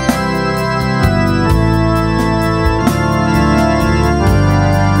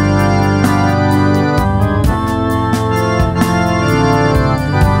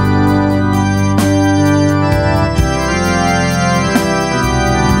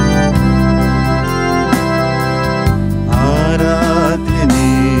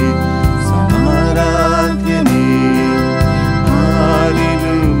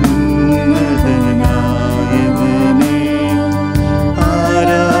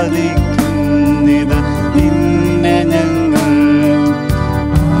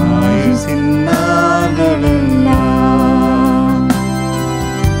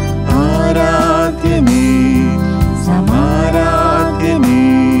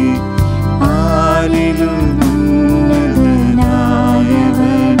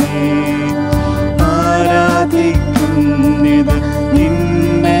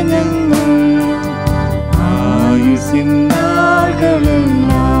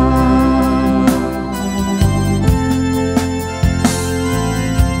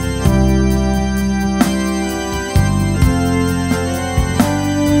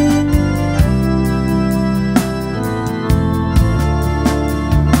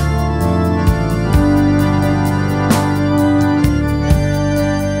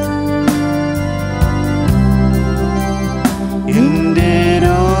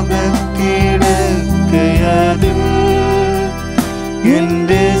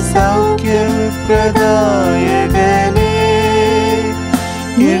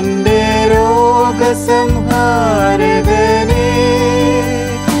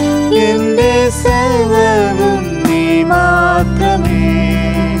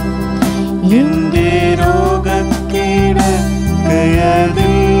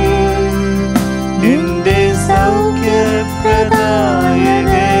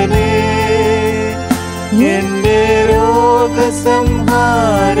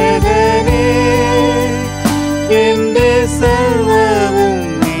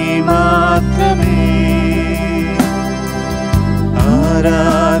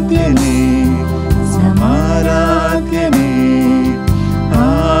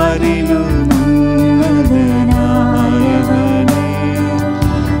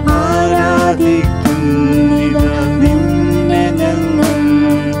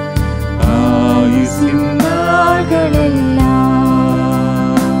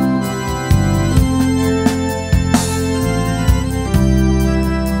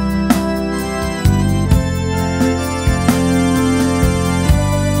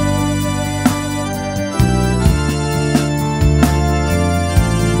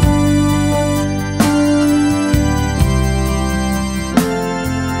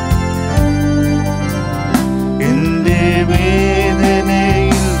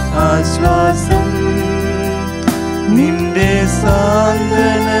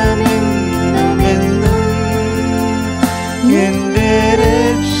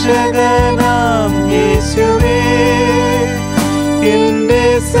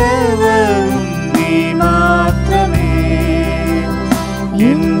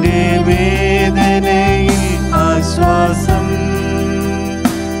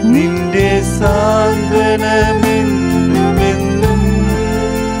 നിന്റെ സാന്ത്വനമെന്നുമെന്നും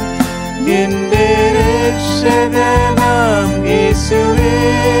യേശുവേ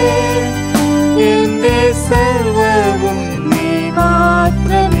എന്റെ സർവവും നീ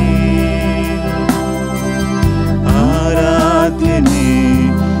മാത്രമേ. ആരാധ്യനേ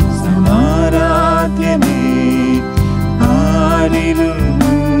സമാരാധ്യനേ ആരിലും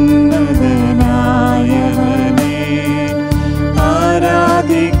ഉന്നതനായവനേ.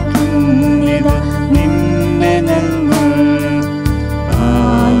 ആരാധിക്കുന്നിതാ നിന്നെ ഞങ്ങൾ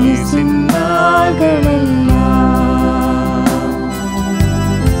ആയുസ്സിന്നാളുകളെല്ലാം.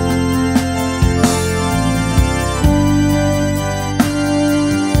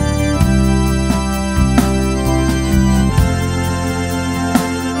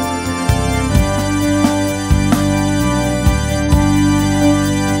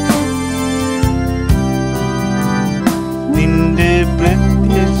 നിന്റെ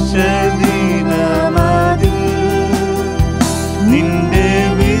പ്രത്യക്ഷ ദിനമതിൽ നിന്റെ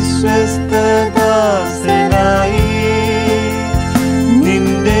വിശ്വസ്തദാസനായി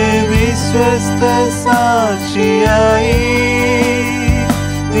നിന്റെ വിശ്വസ്ത സാക്ഷിയായി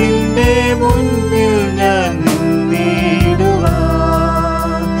നിന്റെ മുൻപിൽ ഞാൻ നിന്നിടുവാൻ.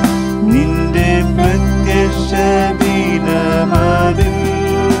 നിന്റെ പ്രത്യക്ഷ ദിനമതിൽ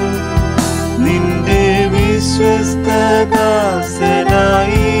നിന്റെ വിശ്വസ്തദാസനായി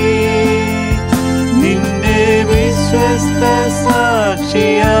നിന്റെ വിശ്വസ്ത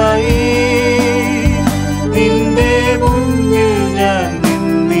സാക്ഷിയായി നിന്റെ മുൻപിൽ ഞാൻ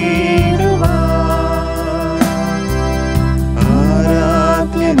നിന്നിടുവാൻ.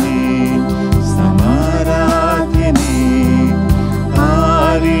 ആരാധ്യനേ സമാരാധ്യനേ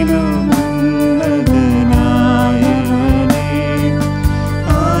ആരിലും ഉന്നതനായവനേ.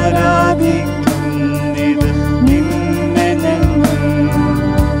 ആരാധിക്കുന്നിത് നിന്നെ ഞങ്ങൾ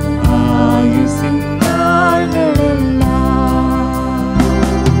ആയുസ്സിന്നാളുകളെല്ലാം.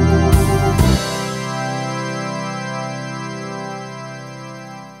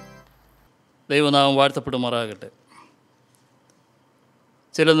 ദൈവനാമം വാഴ്ത്തപ്പെടുമാറാകട്ടെ.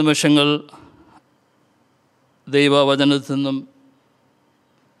 ചില നിമിഷങ്ങൾ ദൈവവചനത്തിൽ നിന്നും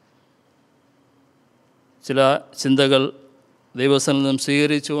ചില ചിന്തകൾ ദൈവസന്നിധിയിൽ നിന്നും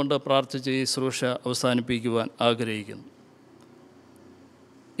സ്വീകരിച്ചുകൊണ്ട് പ്രാർത്ഥിച്ച് ഈ ശുശ്രൂഷ അവസാനിപ്പിക്കുവാൻ ആഗ്രഹിക്കുന്നു.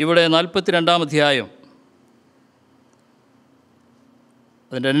 ഇവിടെ 42-ാം അധ്യായം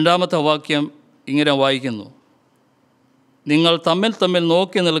അതിൻ്റെ 2-ാമത്തെ വാക്യം ഇങ്ങനെ വായിക്കുന്നു: നിങ്ങൾ തമ്മിൽ തമ്മിൽ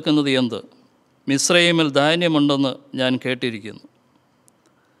നോക്കി നിൽക്കുന്നത് എന്ത്? മിസ്രയീമിൽ ധാന്യമുണ്ടെന്ന് ഞാൻ കേട്ടിരിക്കുന്നു.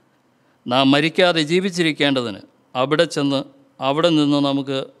 നാം മരിക്കാതെ ജീവിച്ചിരിക്കേണ്ടതിന് അവിടെ ചെന്ന് അവിടെ നിന്ന്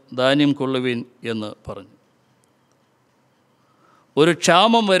നമുക്ക് ധാന്യം കൊള്ളുവിൻ എന്ന് പറഞ്ഞു. ഒരു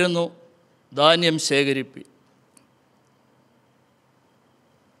ക്ഷാമം വരുന്നു, ധാന്യം ശേഖരിപ്പി.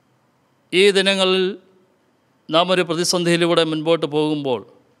 ഈ ദിനങ്ങളിൽ നാം ഒരു പ്രതിസന്ധിയിലൂടെ മുൻപോട്ട് പോകുമ്പോൾ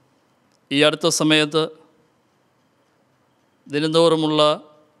ഈ അടുത്ത സമയത്ത് ദിനംതോറുമുള്ള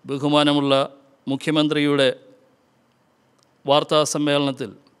ബഹുമാനമുള്ള മുഖ്യമന്ത്രിയുടെ വാർത്താ സമ്മേളനത്തിൽ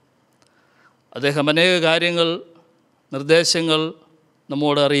അദ്ദേഹം അനേക കാര്യങ്ങൾ, നിർദ്ദേശങ്ങൾ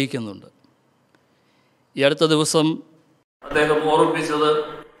നമ്മോട് അറിയിക്കുന്നുണ്ട്. ഈ അടുത്ത ദിവസം അദ്ദേഹം ഓർമ്മിപ്പിച്ചത്,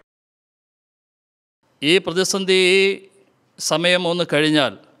 ഈ പ്രതിസന്ധി ഈ സമയം ഒന്ന്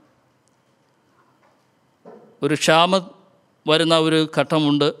കഴിഞ്ഞാൽ ഒരു ക്ഷാമം വരുന്ന ഒരു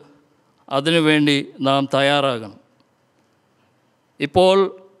ഘട്ടമുണ്ട്. അതിനുവേണ്ടി നാം തയ്യാറാകണം. ഇപ്പോൾ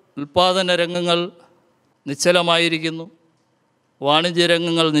ഉൽപ്പാദന രംഗങ്ങൾ നിശ്ചലമായിരിക്കുന്നു, വാണിജ്യ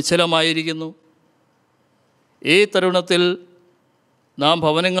രംഗങ്ങൾ നിശ്ചലമായിരിക്കുന്നു. ഈ തരുണത്തിൽ നാം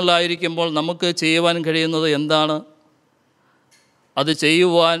ഭവനങ്ങളിലായിരിക്കുമ്പോൾ നമുക്ക് ചെയ്യുവാൻ കഴിയുന്നത് എന്താണ്? അത്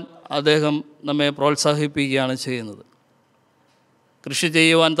ചെയ്യുവാൻ അദ്ദേഹം നമ്മെ പ്രോത്സാഹിപ്പിക്കുകയാണ് ചെയ്യുന്നത്. കൃഷി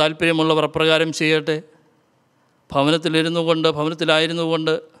ചെയ്യുവാൻ താല്പര്യമുള്ളവർ അപ്രകാരം ചെയ്യട്ടെ. ഭവനത്തിലായിരുന്നു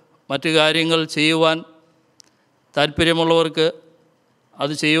കൊണ്ട് മറ്റു കാര്യങ്ങൾ ചെയ്യുവാൻ താല്പര്യമുള്ളവർക്ക്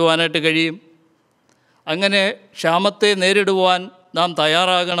അത് ചെയ്യുവാനായിട്ട് കഴിയും. അങ്ങനെ ക്ഷാമത്തെ നേരിടുവാൻ നാം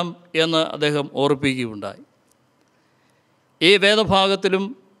തയ്യാറാകണം എന്ന് അദ്ദേഹം ഓർപ്പിക്കുകയുണ്ടായി. ഈ വേദഭാഗത്തിലും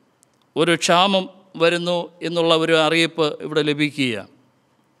ഒരു ക്ഷാമം വരുന്നു എന്നുള്ള ഒരു അറിയിപ്പ് ഇവിടെ ലഭിക്കുകയാണ്.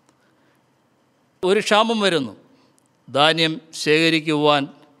 ഒരു ക്ഷാമം വരുന്നു, ധാന്യം ശേഖരിക്കുവാൻ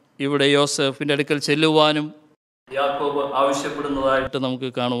ഇവിടെ യോസേഫിൻ്റെ അടുക്കൽ ചെല്ലുവാനും യാക്കോബ് ആവശ്യപ്പെടുന്നതായിട്ട് നമുക്ക്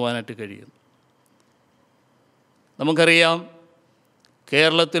കാണുവാനായിട്ട് കഴിയും. നമുക്കറിയാം,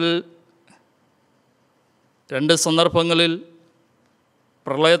 കേരളത്തിൽ 2 സന്ദർഭങ്ങളിൽ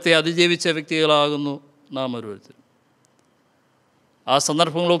പ്രളയത്തെ അതിജീവിച്ച വ്യക്തികളാകുന്നു നാം ഓരോരുത്തരും. ആ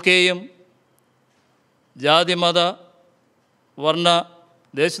സന്ദർഭങ്ങളൊക്കെയും ജാതി, മത, വർണ്ണ,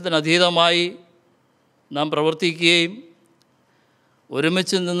 ദേശത്തിനതീതമായി നാം പ്രവർത്തിക്കുകയും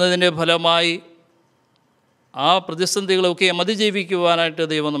ഒരുമിച്ച് നിന്നതിൻ്റെ ഫലമായി ആ പ്രതിസന്ധികളൊക്കെയും അതിജീവിക്കുവാനായിട്ട്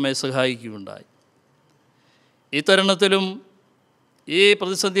ദൈവം നമ്മെ സഹായിക്കുകയുണ്ടായി. ഈ തരുണത്തിലും ഈ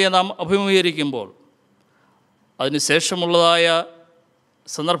പ്രതിസന്ധിയെ നാം അഭിമുഖീകരിക്കുമ്പോൾ അതിനുശേഷമുള്ളതായ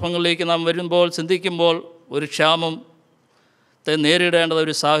സന്ദർഭങ്ങളിലേക്ക് നാം വരുമ്പോൾ ചിന്തിക്കുമ്പോൾ ഒരു ക്ഷാമത്തെ നേരിടേണ്ട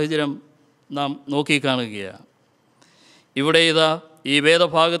ഒരു സാഹചര്യം നാം നോക്കിക്കാണുകയാണ്. ഇവിടെ ഇതാ ഈ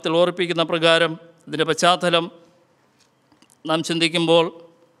വേദഭാഗത്തിൽ ഓർപ്പിക്കുന്ന പ്രകാരം ഇതിൻ്റെ പശ്ചാത്തലം നാം ചിന്തിക്കുമ്പോൾ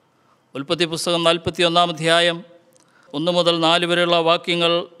ഉൽപ്പത്തി പുസ്തകം 41-ാം അധ്യായം 1 മുതൽ 4 വരെയുള്ള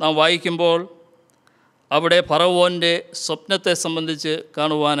വാക്യങ്ങൾ നാം വായിക്കുമ്പോൾ അവിടെ ഫറവോൻ്റെ സ്വപ്നത്തെ സംബന്ധിച്ച്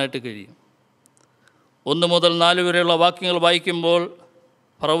കാണുവാനായിട്ട് കഴിയും. 1 മുതൽ 4 വരെയുള്ള വാക്യങ്ങൾ വായിക്കുമ്പോൾ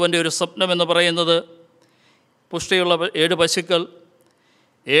ഫറവോൻ്റെ ഒരു സ്വപ്നമെന്ന് പറയുന്നത് പുഷ്ടിയുള്ള 7 പശുക്കൾ,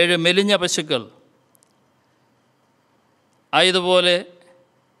 7 മെലിഞ്ഞ പശുക്കൾ ആയതുപോലെ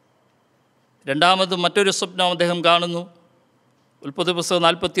രണ്ടാമത് മറ്റൊരു സ്വപ്നം അദ്ദേഹം കാണുന്നു. ഉൽപ്പത്തി പുസ്തകം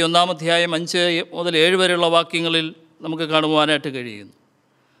 41-ാം അധ്യായം 5 മുതൽ 7 വരെയുള്ള വാക്യങ്ങളിൽ നമുക്ക് കാണുവാനായിട്ട് കഴിയുന്നു.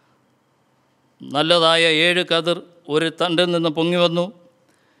 നല്ലതായ 7 കതിർ ഒരു തണ്ടിൽ നിന്ന് പൊങ്ങി വന്നു,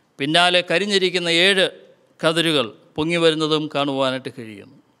 പിന്നാലെ കരിഞ്ഞിരിക്കുന്ന 7 കതിരുകൾ പൊങ്ങി വരുന്നതും കാണുവാനായിട്ട്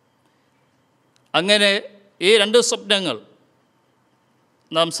കഴിയുന്നു. അങ്ങനെ ഈ 2 സ്വപ്നങ്ങൾ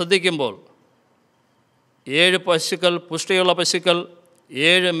നാം ശ്രദ്ധിക്കുമ്പോൾ 7 പശുക്കൾ, പുഷ്ടിയുള്ള പശുക്കൾ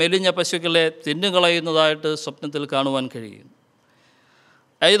 7 മെലിഞ്ഞ പശുക്കളെ തിന്നുകളയുന്നതായിട്ട് സ്വപ്നത്തിൽ കാണുവാൻ കഴിയും.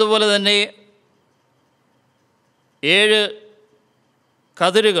 അതുപോലെ തന്നെ 7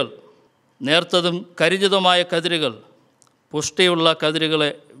 കതിരുകൾ, നേർത്തതും കരിഞ്ഞതുമായ കതിരുകൾ, പുഷ്ടിയുള്ള കതിരുകളെ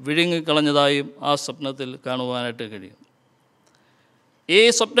വിഴുങ്ങിക്കളഞ്ഞതായും ആ സ്വപ്നത്തിൽ കാണുവാനായിട്ട് കഴിയും. ഈ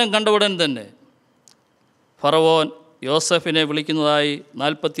സ്വപ്നം കണ്ട ഉടൻ തന്നെ ഫറവോൻ യോസഫിനെ വിളിക്കുന്നതായി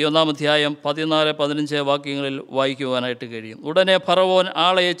 41-ാം അധ്യായം 14-15 വാക്യങ്ങളിൽ വായിക്കുവാനായിട്ട് കഴിയും. ഉടനെ ഫറവോൻ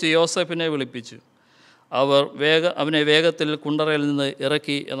ആളയച്ച് യോസഫിനെ വിളിപ്പിച്ചു. അവനെ വേഗത്തിൽ കുണ്ടറയിൽ നിന്ന്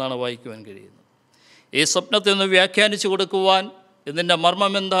ഇറക്കി എന്നാണ് വായിക്കുവാൻ കഴിയുന്നത്. ഈ സ്വപ്നത്തെ ഒന്ന് വ്യാഖ്യാനിച്ചു കൊടുക്കുവാൻ, ഇതിൻ്റെ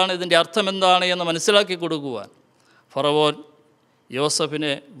മർമ്മം എന്താണ്, ഇതിൻ്റെ അർത്ഥം എന്താണ് എന്ന് മനസ്സിലാക്കി കൊടുക്കുവാൻ ഫറവോൻ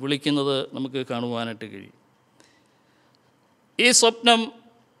യോസഫിനെ വിളിക്കുന്നത് നമുക്ക് കാണുവാനായിട്ട് കഴിയും. ഈ സ്വപ്നം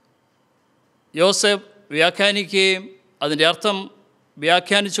യോസഫ് വ്യാഖ്യാനിക്കുകയും അതിൻ്റെ അർത്ഥം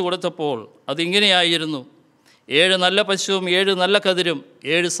വ്യാഖ്യാനിച്ചു കൊടുത്തപ്പോൾ അതിങ്ങനെയായിരുന്നു: 7 നല്ല പശുവും 7 നല്ല കതിരും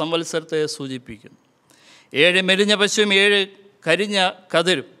 7 സംവത്സരത്തെ സൂചിപ്പിക്കുന്നു. 7 മെലിഞ്ഞ പശുവും 7 കരിഞ്ഞ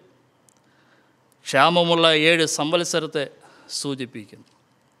കതിരും ക്ഷാമമുള്ള 7 സംവത്സരത്തെ സൂചിപ്പിക്കുന്നു.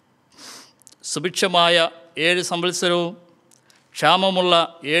 സുഭിക്ഷമായ 7 സംവത്സരവും ക്ഷാമമുള്ള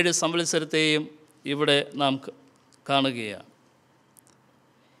 7 സംവത്സരത്തെയും ഇവിടെ നാം കാണുകയാണ്.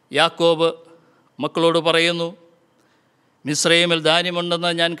 യാക്കോബ് മക്കളോട് പറയുന്നു, മിസ്രയീമിൽ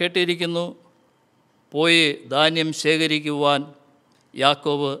ധാന്യമുണ്ടെന്ന് ഞാൻ കേട്ടിരിക്കുന്നു, പോയി ധാന്യം ശേഖരിക്കുവാൻ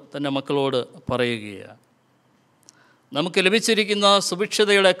യാക്കോബ് തൻ്റെ മക്കളോട് പറയുകയാണ്. നമുക്ക് ലഭിച്ചിരിക്കുന്ന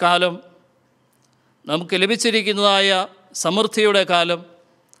സുഭിക്ഷതയുടെ കാലം, നമുക്ക് ലഭിച്ചിരിക്കുന്നതായ സമൃദ്ധിയുടെ കാലം,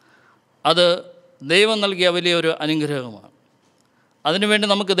 അത് ദൈവം നൽകിയ വലിയൊരു അനുഗ്രഹമാണ്. അതിനുവേണ്ടി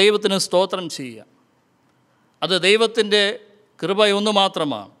നമുക്ക് ദൈവത്തിന് സ്തോത്രം ചെയ്യാം. അത് ദൈവത്തിൻ്റെ കൃപയൊന്നു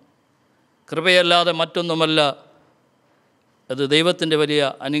മാത്രമാണ്, കൃപയല്ലാതെ മറ്റൊന്നുമല്ല. അത് ദൈവത്തിൻ്റെ വലിയ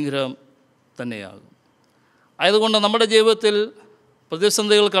അനുഗ്രഹം തന്നെയാകും. ആയതുകൊണ്ട് നമ്മുടെ ജീവിതത്തിൽ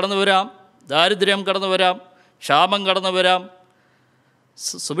പ്രതിസന്ധികൾ കടന്നു വരാം, ദാരിദ്ര്യം കടന്നു വരാം, ക്ഷാമം കടന്നു വരാം,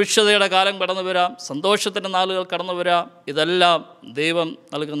 സുഭിക്ഷതയുടെ കാലം കടന്നു വരാം, സന്തോഷത്തിൻ്റെ നാളുകൾ കടന്നു വരാം. ഇതെല്ലാം ദൈവം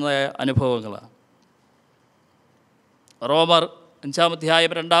നൽകുന്ന അനുഭവങ്ങളാണ്. റോമർ 5-ാം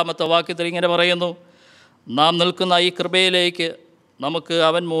അധ്യായം 2-ാമത്തെ വാക്യത്തിൽ ഇങ്ങനെ പറയുന്നു: നാം നിൽക്കുന്ന ഈ കൃപയിലേക്ക് നമുക്ക്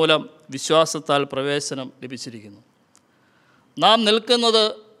അവൻ മൂലം വിശ്വാസത്താൽ പ്രവേശനം ലഭിച്ചിരിക്കുന്നു. നാം നിൽക്കുന്നത്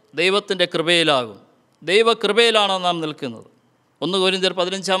ദൈവത്തിൻ്റെ കൃപയിലാകും. ദൈവകൃപയിലാണ് നാം നിൽക്കുന്നത്. 1 കൊരിന്ത്യർ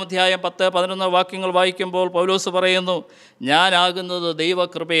 15-ാം അധ്യായം 10-11 വാക്യങ്ങൾ വായിക്കുമ്പോൾ പൗലോസ് പറയുന്നു, ഞാനാകുന്നത്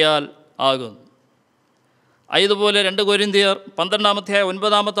ദൈവകൃപയാൽ ആകുന്നു. അതുപോലെ 2 കൊരിന്ത്യർ 12-ാം അധ്യായം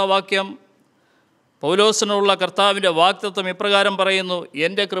 9-ാമത്തെ വാക്യം പൗലോസിനുള്ള കർത്താവിൻ്റെ വാഗ്ദത്തം ഇപ്രകാരം പറയുന്നു: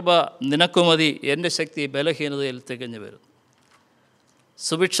 എൻ്റെ കൃപ നിനക്കു മതി, എൻ്റെ ശക്തി ബലഹീനതയിൽ തികഞ്ഞു വരുന്നു.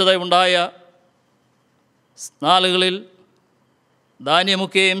 സുഭിക്ഷത ഉണ്ടായ നാളുകളിൽ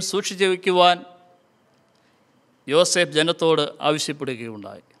ധാന്യമൊക്കെയും സൂക്ഷിച്ചു വയ്ക്കുവാൻ യോസേഫ് ജനത്തോട്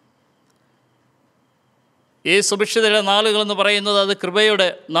ആവശ്യപ്പെടുകയുണ്ടായി. ഈ സുഭിക്ഷതയുടെ നാളുകളെന്ന് പറയുന്നത് അത് കൃപയുടെ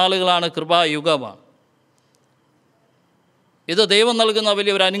നാളുകളാണ്, കൃപായുഗമാണ്. ഇത് ദൈവം നൽകുന്ന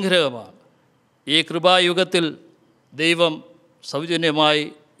വലിയൊരു അനുഗ്രഹമാണ്. ഈ കൃപായുഗത്തിൽ ദൈവം സൗജന്യമായി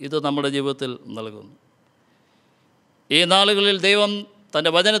ഇത് നമ്മുടെ ജീവിതത്തിൽ നൽകുന്നു. ഈ നാളുകളിൽ ദൈവം തൻ്റെ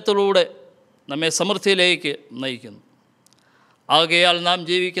വചനത്തിലൂടെ നമ്മെ സമൃദ്ധിയിലേക്ക് നയിക്കുന്നു. ആകയാൽ നാം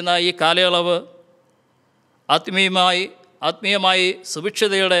ജീവിക്കുന്ന ഈ കാലയളവ് ആത്മീയമായി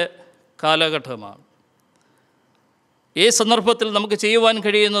സുഭിക്ഷതയുടെ കാലഘട്ടമാണ്. ഈ സന്ദർഭത്തിൽ നമുക്ക് ചെയ്യുവാൻ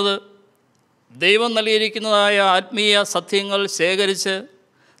കഴിയുന്നത് ദൈവം നൽകിയിരിക്കുന്നതായ ആത്മീയ സത്യങ്ങൾ ശേഖരിച്ച്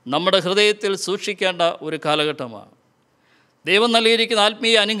നമ്മുടെ ഹൃദയത്തിൽ സൂക്ഷിക്കേണ്ട ഒരു കാലഘട്ടമാണ്. ദൈവം നൽകിയിരിക്കുന്ന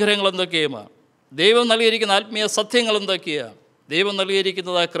ആത്മീയ അനുഗ്രഹങ്ങൾ എന്തൊക്കെയുമാണ്? ദൈവം നൽകിയിരിക്കുന്ന ആത്മീയ സത്യങ്ങൾ എന്തൊക്കെയാണ്? ദൈവം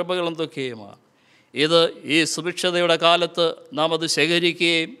നൽകിയിരിക്കുന്നത് കൃപകൾ എന്തൊക്കെയുമാണ്? ഇത് ഈ സുഭിക്ഷതയുടെ കാലത്ത് നാം അത്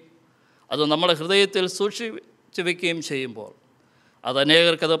ശേഖരിക്കുകയും അത് നമ്മുടെ ഹൃദയത്തിൽ സൂക്ഷിച്ചു വയ്ക്കുകയും ചെയ്യുമ്പോൾ അത്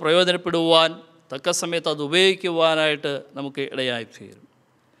അനേകർക്കത് പ്രയോജനപ്പെടുവാൻ തക്ക സമയത്ത് അത് ഉപയോഗിക്കുവാനായിട്ട് നമുക്ക് ഇടയായിത്തീരും.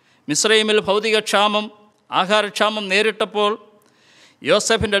 മിസ്രൈമിൽ ഭൗതികക്ഷാമം, ആഹാരക്ഷാമം നേരിട്ടപ്പോൾ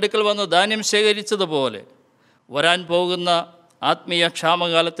യോസെഫിൻ്റെ അടുക്കൽ വന്ന് ധാന്യം ശേഖരിച്ചതുപോലെ വരാൻ പോകുന്ന ആത്മീയ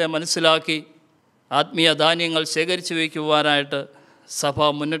ക്ഷാമകാലത്തെ മനസ്സിലാക്കി ആത്മീയ ധാന്യങ്ങൾ ശേഖരിച്ചു വയ്ക്കുവാനായിട്ട് സഭ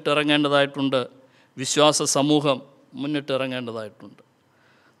മുന്നിട്ടിറങ്ങേണ്ടതായിട്ടുണ്ട്. വിശ്വാസ സമൂഹം മുന്നിട്ടിറങ്ങേണ്ടതായിട്ടുണ്ട്.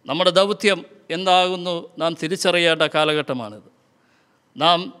 നമ്മുടെ ദൗത്യം എന്താകുന്നു നാം തിരിച്ചറിയേണ്ട കാലഘട്ടമാണിത്.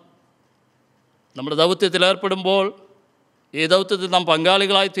 നാം നമ്മുടെ ദൗത്യത്തിൽ ഏർപ്പെടുമ്പോൾ, ഈ ദൗത്യത്തിൽ നാം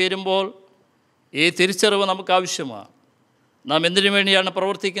പങ്കാളികളായി തീരുമ്പോൾ ഈ തിരിച്ചറിവ് നമുക്ക് ആവശ്യമാണ്. നാം എന്തിനു വേണ്ടിയാണ്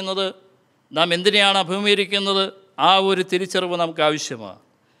പ്രവർത്തിക്കുന്നത്, നാം എന്തിനെയാണ് അഭിമുഖീകരിക്കുന്നത്, ആ ഒരു തിരിച്ചറിവ് നമുക്ക് ആവശ്യമാണ്.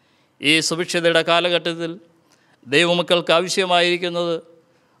 ഈ സുഭിക്ഷതയുടെ കാലഘട്ടത്തിൽ ദൈവമക്കൾക്ക് ആവശ്യമായിരിക്കുന്നത്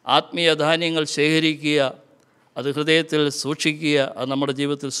ആത്മീയ ധാന്യങ്ങൾ ശേഖരിക്കുക, അത് ഹൃദയത്തിൽ സൂക്ഷിക്കുക, അത് നമ്മുടെ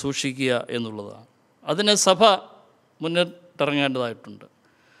ജീവിതത്തിൽ സൂക്ഷിക്കുക എന്നുള്ളതാണ്. അതിന് സഭ മുന്നിട്ടിറങ്ങേണ്ടതായിട്ടുണ്ട്,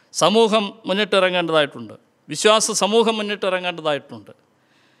 സമൂഹം മുന്നിട്ടിറങ്ങേണ്ടതായിട്ടുണ്ട്, വിശ്വാസ സമൂഹം മുന്നിട്ടിറങ്ങേണ്ടതായിട്ടുണ്ട്.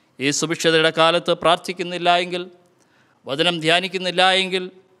 ഈ സുഭിക്ഷതയുടെ കാലത്ത് പ്രാർത്ഥിക്കുന്നില്ല എങ്കിൽ, വചനം ധ്യാനിക്കുന്നില്ല എങ്കിൽ,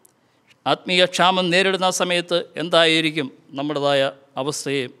 ആത്മീയ ക്ഷാമം നേരിടുന്ന സമയത്ത് എന്തായിരിക്കും നമ്മുടേതായ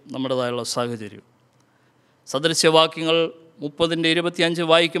അവസ്ഥയും നമ്മുടേതായുള്ള സാഹചര്യവും? സദൃശ്യവാക്യങ്ങൾ 30:25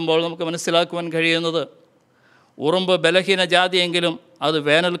 വായിക്കുമ്പോൾ നമുക്ക് മനസ്സിലാക്കുവാൻ കഴിയുന്നത്, ഉറുമ്പ് ബലഹീന ജാതിയെങ്കിലും അത്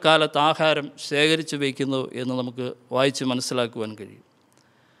വേനൽക്കാലത്ത് ആഹാരം ശേഖരിച്ചു വയ്ക്കുന്നു എന്ന് നമുക്ക് വായിച്ച് മനസ്സിലാക്കുവാൻ കഴിയും.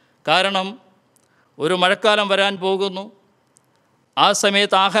 കാരണം ഒരു മഴക്കാലം വരാൻ പോകുന്നു, ആ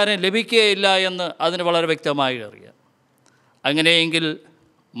സമയത്ത് ആഹാരം ലഭിക്കുകയില്ല എന്ന് അതിന് വളരെ വ്യക്തമായി അറിയാം. അങ്ങനെയെങ്കിൽ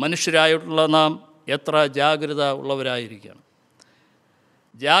മനുഷ്യരായിട്ടുള്ള നാം എത്ര ജാഗ്രത ഉള്ളവരായിരിക്കണം.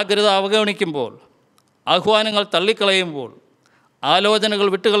 ജാഗ്രത അവഗണിക്കുമ്പോൾ, ആഹ്വാനങ്ങൾ തള്ളിക്കളയുമ്പോൾ, ആലോചനകൾ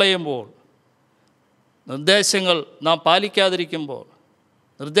വിട്ടുകളയുമ്പോൾ, നിർദ്ദേശങ്ങൾ നാം പാലിക്കാതിരിക്കുമ്പോൾ,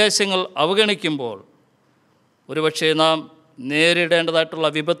 നിർദ്ദേശങ്ങൾ അവഗണിക്കുമ്പോൾ ഒരുപക്ഷെ നാം നേരിടേണ്ടതായിട്ടുള്ള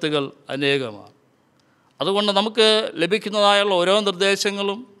വിപത്തുകൾ അനേകമാണ്. അതുകൊണ്ട് നമുക്ക് ലഭിക്കുന്നതായുള്ള ഓരോ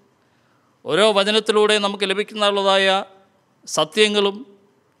നിർദ്ദേശങ്ങളും, ഓരോ വചനത്തിലൂടെ നമുക്ക് ലഭിക്കുന്നതായ സത്യങ്ങളും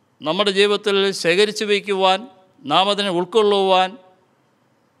നമ്മുടെ ജീവിതത്തിൽ ശേഖരിച്ചു വയ്ക്കുവാൻ, നാം അതിനെ ഉൾക്കൊള്ളുവാൻ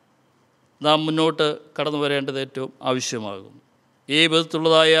നാം മുന്നോട്ട് കടന്നു വരേണ്ടത് ഏറ്റവും ആവശ്യമാകും. ഈ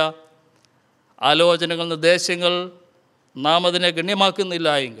വിധത്തിലുള്ളതായ ആലോചനകൾ, നിർദ്ദേശങ്ങൾ നാം അതിനെ ഗണ്യമാക്കുന്നില്ല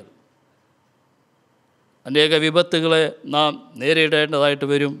എങ്കിൽ അനേക വിപത്തുകളെ നാം നേരിടേണ്ടതായിട്ട്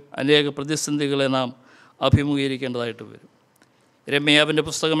വരും, അനേക പ്രതിസന്ധികളെ നാം അഭിമുഖീകരിക്കേണ്ടതായിട്ട് വരും. യിരെമ്യാവിൻ്റെ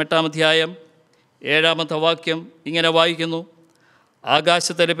പുസ്തകം 8-ാം അധ്യായം 7-ാമത്തെ വാക്യം ഇങ്ങനെ വായിക്കുന്നു: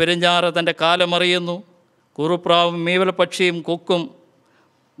 ആകാശത്തിലെ പെരുഞ്ഞാറ് തൻ്റെ കാലമറിയുന്നു, കുറുപ്രാവും മീവലപ്പക്ഷിയും കൊക്കും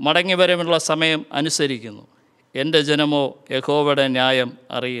മടങ്ങിവരമുള്ള സമയം അനുസരിക്കുന്നു. എൻ്റെ ജനമോ യഹോവയുടെ ന്യായം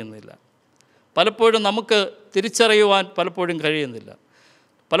അറിയുന്നില്ല. പലപ്പോഴും നമുക്ക് തിരിച്ചറിയുവാൻ പലപ്പോഴും കഴിയുന്നില്ല,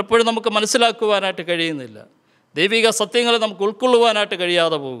 പലപ്പോഴും നമുക്ക് മനസ്സിലാക്കുവാനായിട്ട് കഴിയുന്നില്ല. ദൈവിക സത്യങ്ങളെ നമുക്ക് ഉൾക്കൊള്ളുവാനായിട്ട്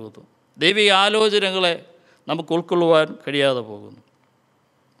കഴിയാതെ പോകുന്നു, ദൈവിക ആലോചനകളെ നമുക്ക് ഉൾക്കൊള്ളുവാൻ കഴിയാതെ പോകുന്നു.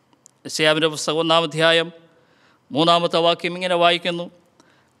 യെശയ്യാവിൻ്റെ പുസ്തകം 1-ാം അധ്യായം 3-ാമത്തെ വാക്യം ഇങ്ങനെ വായിക്കുന്നു: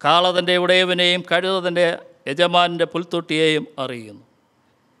 കാള തൻ്റെ ഉടയവനെയും കഴുത തൻ്റെ യജമാനൻ്റെ പുൽത്തൊട്ടിയെയും അറിയുന്നു,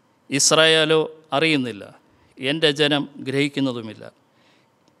 ഇസ്രായേലോ അറിയുന്നില്ല, എൻ്റെ ജനം ഗ്രഹിക്കുന്നതുമില്ല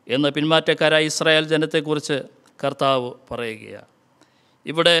എന്ന് പിന്മാറ്റക്കാരായ ഇസ്രായേൽ ജനത്തെക്കുറിച്ച് കർത്താവ് പറയുകയാണ്.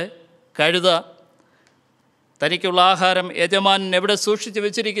 ഇവിടെ കഴുത തനിക്കുള്ള ആഹാരം യജമാനൻ എവിടെ സൂക്ഷിച്ച്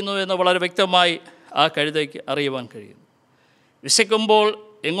വെച്ചിരിക്കുന്നു എന്ന് വളരെ വ്യക്തമായി ആ കഴുതയ്ക്ക് അറിയുവാൻ കഴിയുന്നു. വിശക്കുമ്പോൾ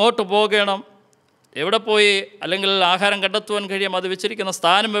എങ്ങോട്ട് പോകണം, എവിടെ പോയി അല്ലെങ്കിൽ ആഹാരം കണ്ടെത്തുവാൻ കഴിയും, അത് വെച്ചിരിക്കുന്ന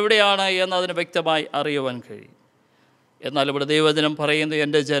സ്ഥാനം എവിടെയാണ് എന്ന് അതിന് വ്യക്തമായി അറിയുവാൻ കഴിയും. എന്നാൽ ഇവിടെ ദൈവജനം പറയുന്നത്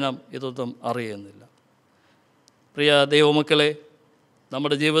എൻ്റെ ജനം ഇതൊന്നും അറിയുന്നില്ല. പ്രിയ ദൈവമക്കളെ,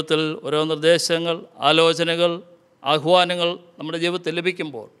 നമ്മുടെ ജീവിതത്തിൽ ഓരോ നിർദ്ദേശങ്ങൾ, ആലോചനകൾ, ആഹ്വാനങ്ങൾ നമ്മുടെ ജീവിതത്തിൽ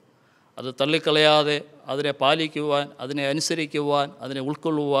ലഭിക്കുമ്പോൾ അത് തള്ളിക്കളയാതെ അതിനെ പാലിക്കുവാൻ, അതിനെ അനുസരിക്കുവാൻ, അതിനെ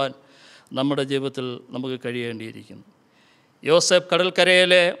ഉൾക്കൊള്ളുവാൻ നമ്മുടെ ജീവിതത്തിൽ നമുക്ക് കഴിയേണ്ടിയിരിക്കുന്നു. യോസേഫ്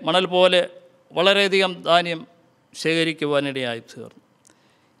കടൽക്കരയിലെ മണൽ പോലെ വളരെയധികം ധാന്യം ശേഖരിക്കുവാനിടയായി തീർന്നു.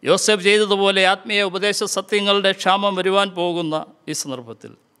 യോസേഫ് ചെയ്തതുപോലെ ആത്മീയ ഉപദേശ സത്യങ്ങളുടെ ക്ഷാമം വരുവാൻ പോകുന്ന ഈ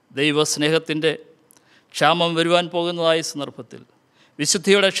സന്ദർഭത്തിൽ, ദൈവസ്നേഹത്തിൻ്റെ ക്ഷാമം വരുവാൻ പോകുന്നതായ ഈ സന്ദർഭത്തിൽ,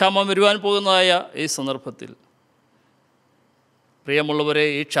 വിശുദ്ധിയുടെ ക്ഷാമം വരുവാൻ പോകുന്നതായ ഈ സന്ദർഭത്തിൽ, പ്രിയമുള്ളവരെ,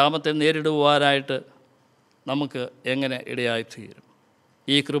 ഈ ക്ഷാമത്തെ നേരിടുവാനായിട്ട് നമുക്ക് എങ്ങനെ ഇടയായിത്തീരും?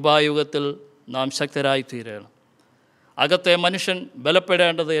 ഈ കൃപായുഗത്തിൽ നാം ശക്തരായിത്തീരണം. അകത്തെ മനുഷ്യൻ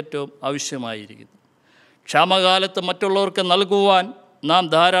ബലപ്പെടേണ്ടത് ഏറ്റവും ആവശ്യമായിരിക്കുന്നു. ക്ഷാമകാലത്ത് മറ്റുള്ളവർക്ക് നൽകുവാൻ നാം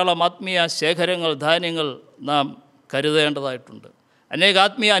ധാരാളം ആത്മീയ ശേഖരങ്ങൾ, ധാന്യങ്ങൾ നാം കരുതേണ്ടതായിട്ടുണ്ട്. അനേക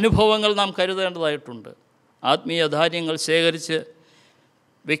ആത്മീയ അനുഭവങ്ങൾ നാം കരുതേണ്ടതായിട്ടുണ്ട്. ആത്മീയ ധാന്യങ്ങൾ ശേഖരിച്ച്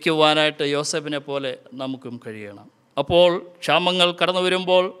വയ്ക്കുവാനായിട്ട് യോസേഫിനെ പോലെ നമുക്കും കഴിയണം. അപ്പോൾ ക്ഷാമങ്ങൾ കടന്നു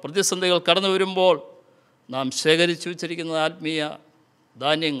വരുമ്പോൾ, പ്രതിസന്ധികൾ കടന്നു വരുമ്പോൾ നാം ശേഖരിച്ചു വച്ചിരിക്കുന്ന ആത്മീയ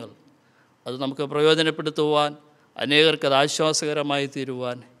ധാന്യങ്ങൾ അത് നമുക്ക് പ്രയോജനപ്പെടുത്തുവാൻ, അനേകർക്കത് ആശ്വാസകരമായി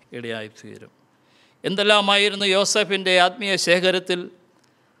തീരുവാൻ ഇടയായിത്തീരും. എന്തെല്ലാമായിരുന്നു യോസേഫിൻ്റെ ആത്മീയ ശേഖരത്തിൽ,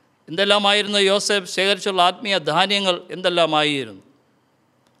 എന്തെല്ലാമായിരുന്നു യോസേഫ് ശേഖരിച്ചുള്ള ആത്മീയ ധാന്യങ്ങൾ എന്തെല്ലാമായിരുന്നു?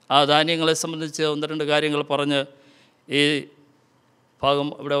 ആ ധാന്യങ്ങളെ സംബന്ധിച്ച് ഒന്ന് രണ്ട് കാര്യങ്ങൾ പറഞ്ഞ് ഈ ഭാഗം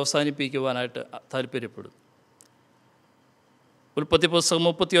ഇവിടെ അവസാനിപ്പിക്കുവാനായിട്ട് താല്പര്യപ്പെടുന്നു. ഉൽപ്പത്തി പുസ്തകം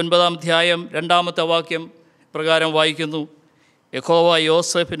 39-ാം അധ്യായം 2-ാമത്തെ വാക്യം പ്രകാരം വായിക്കുന്നു, യഹോവ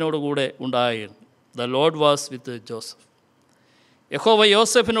യോസേഫിനോട് കൂടെ ഉണ്ടായിരുന്നു. The Lord was with Joseph. യഹോവ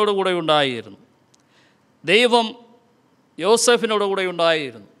യോസേഫിനോട് കൂടെ ഉണ്ടായിരുന്നു. ദൈവം യോസേഫിനോട് കൂടെ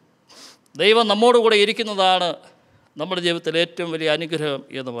ഉണ്ടായിരുന്നു. ദൈവം നമ്മോട് കൂടെ ഇരിക്കുന്നതാണ് നമ്മുടെ ജീവിതത്തിലെ ഏറ്റവും വലിയ അനുഗ്രഹം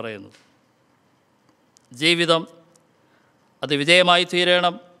എന്ന് പറയുന്നത്. ജീവിതം അത് വിജയമായി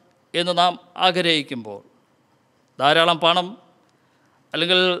തീരണം എന്ന് നാം ആഗ്രഹിക്കുമ്പോൾ ധാരാളം പണം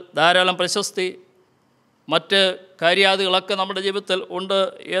അല്ലെങ്കിൽ ധാരാളം പ്രശസ്തി, മറ്റ് കാര്യാദികളൊക്കെ നമ്മുടെ ജീവിതത്തിൽ ഉണ്ട്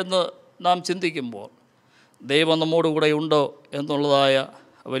എന്ന് നാം ചിന്തിക്കുമ്പോൾ ദൈവം നമ്മോട് കൂടെ ഉണ്ടോ എന്നുള്ളതായ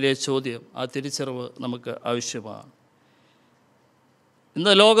വലിയ ചോദ്യം, ആ തിരിച്ചറിവ് നമുക്ക് ആവശ്യമാണ്.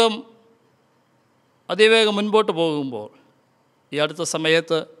 ഇന്ന് ലോകം അതിവേഗം മുൻപോട്ട് പോകുമ്പോൾ ഈ അടുത്ത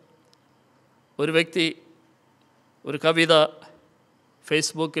സമയത്ത് ഒരു വ്യക്തി ഒരു കവിത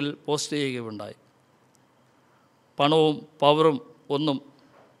ഫേസ്ബുക്കിൽ പോസ്റ്റ് ചെയ്യുകയുണ്ടായി. പണവും പവറും ഒന്നും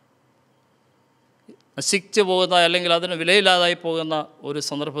നശിച്ചു പോകുന്ന അല്ലെങ്കിൽ അതിന് വിലയില്ലാതായി പോകുന്ന ഒരു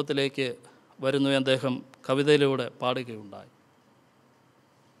സന്ദർഭത്തിലേക്ക് വരുന്നു അദ്ദേഹം കവിതയിലൂടെ പാടുകയുണ്ടായി.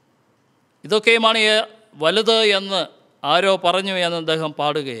 ഇതൊക്കെയുമാണ് വലുത് എന്ന് ആരോ പറഞ്ഞു എന്ന് അദ്ദേഹം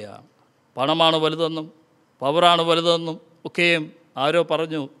പാടുകയാണ്. പണമാണ് വലുതെന്നും പവറാണ് വലുതെന്നും ഒക്കെയും ആരോ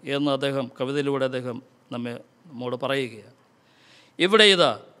പറഞ്ഞു എന്ന് അദ്ദേഹം കവിതയിലൂടെ അദ്ദേഹം നമ്മോട് പറയുകയാണ്. ഇവിടെ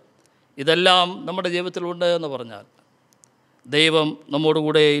ഇതെല്ലാം നമ്മുടെ ജീവിതത്തിലുണ്ട് എന്ന് പറഞ്ഞാൽ ദൈവം നമ്മോട്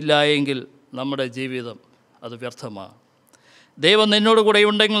കൂടെ ഇല്ല എങ്കിൽ നമ്മുടെ ജീവിതം അത് വ്യർത്ഥമാണ്. ദൈവം നിന്നോട്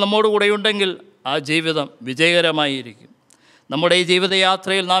കൂടെയുണ്ടെങ്കിൽ, നമ്മോട് കൂടെയുണ്ടെങ്കിൽ ആ ജീവിതം വിജയകരമായിരിക്കും. നമ്മുടെ ഈ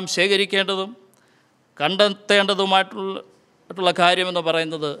ജീവിതയാത്രയിൽ നാം ശേഖരിക്കേണ്ടതും കണ്ടെത്തേണ്ടതുമായിട്ടുള്ള കാര്യമെന്ന്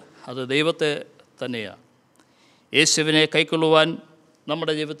പറയുന്നത് അത് ദൈവത്തെ തന്നെയാണ്. യേശുവിനെ കൈക്കൊള്ളുവാൻ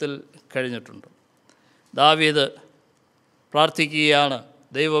നമ്മുടെ ജീവിതത്തിൽ കഴിഞ്ഞിട്ടുണ്ട്. ദാവീദ് പ്രാർത്ഥിക്കുകയാണ്,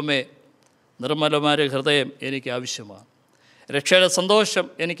 ദൈവമേ, നിർമ്മലമായ ഹൃദയം എനിക്ക് ആവശ്യമാണ്, രക്ഷയുടെ സന്തോഷം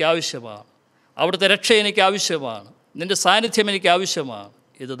എനിക്ക് ആവശ്യമാണ്, അവിടുത്തെ രക്ഷ എനിക്ക് ആവശ്യമാണ്, നിൻ്റെ സാന്നിധ്യം എനിക്ക് ആവശ്യമാണ്.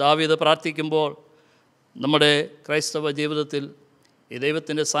 ഇത് ദാവീദ് പ്രാർത്ഥിക്കുമ്പോൾ നമ്മുടെ ക്രൈസ്തവ ജീവിതത്തിൽ ഈ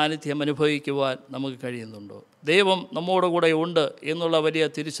ദൈവത്തിൻ്റെ സാന്നിധ്യം അനുഭവിക്കുവാൻ നമുക്ക് കഴിയുന്നുണ്ടോ? ദൈവം നമ്മോട് കൂടെ ഉണ്ട് എന്നുള്ള വലിയ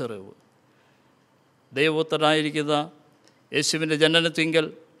തിരിച്ചറിവ്. ദൈവപുത്രനായിരിക്കുന്ന യേശുവിൻ്റെ ജനനത്തിങ്കൽ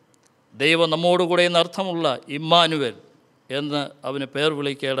ദൈവം നമ്മോടുകൂടെ എന്നർത്ഥമുള്ള ഇമ്മാനുവേൽ എന്ന് അവന് പേർ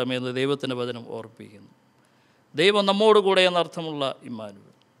വിളിക്കണമെന്ന് ദൈവത്തിൻ്റെ വചനം ഓർപ്പിക്കുന്നു. ദൈവം നമ്മോടുകൂടെ എന്നർത്ഥമുള്ള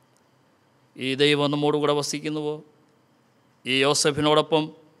ഇമ്മാനുവേൽ. ഈ ദൈവം നമ്മോടുകൂടെ വസിക്കുന്നുവോ? ഈ യോസഫിനോടൊപ്പം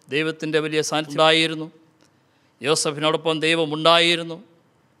ദൈവത്തിൻ്റെ വലിയ സാന്നിധ്യം ഉണ്ടായിരുന്നു. യോസഫിനോടൊപ്പം ദൈവമുണ്ടായിരുന്നു.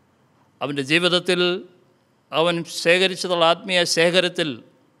 അവൻ്റെ ജീവിതത്തിൽ അവൻ ശേഖരിച്ചതുള്ള ആത്മീയ ശേഖരത്തിൽ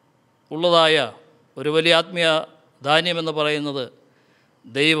ഉള്ളതായ ഒരു വലിയ ആത്മീയ ധാന്യമെന്ന് പറയുന്നത്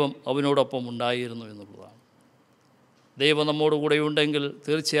ദൈവം അവനോടൊപ്പം ഉണ്ടായിരുന്നു എന്നുള്ളതാണ്. ദൈവം നമ്മോടുകൂടെ ഉണ്ടെങ്കിൽ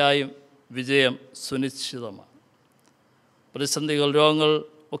തീർച്ചയായും വിജയം സുനിശ്ചിതമാണ്. പ്രതിസന്ധികൾ, രോഗങ്ങൾ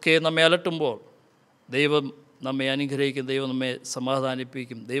ഒക്കെ നമ്മെ അലട്ടുമ്പോൾ ദൈവം നമ്മെ അനുഗ്രഹിക്കും, ദൈവം നമ്മെ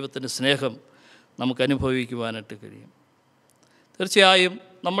സമാധാനിപ്പിക്കും, ദൈവത്തിൻ്റെ സ്നേഹം നമുക്ക് അനുഭവിക്കുവാനായിട്ട് കഴിയും. തീർച്ചയായും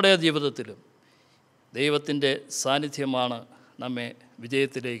നമ്മുടെ ജീവിതത്തിലും ദൈവത്തിൻ്റെ സാന്നിധ്യമാണ് നമ്മെ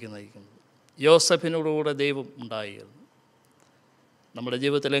വിജയത്തിലേക്ക് നയിക്കുന്നത്. യോസഫിനോടുകൂടെ ദൈവം ഉണ്ടായിരുന്നു. നമ്മുടെ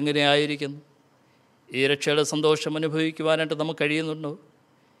ജീവിതത്തിൽ എങ്ങനെയായിരിക്കുന്നു? ഈ രക്ഷയുടെ സന്തോഷം അനുഭവിക്കുവാനായിട്ട് നമുക്ക് കഴിയുന്നുണ്ടോ?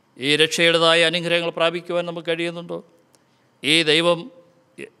 ഈ രക്ഷയുടേതായ അനുഗ്രഹങ്ങൾ പ്രാപിക്കുവാൻ നമുക്ക് കഴിയുന്നുണ്ടോ? ഈ ദൈവം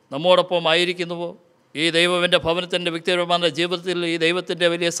നമ്മോടൊപ്പം ആയിരിക്കുന്നുവോ? ഈ ദൈവത്തിൻ്റെ ഭവനത്തിൻ്റെ വ്യക്തിപരമായ ജീവിതത്തിൽ ഈ ദൈവത്തിൻ്റെ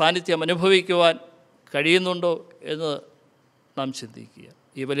വലിയ സാന്നിധ്യം അനുഭവിക്കുവാൻ കഴിയുന്നുണ്ടോ എന്ന് നാം ചിന്തിക്കുക.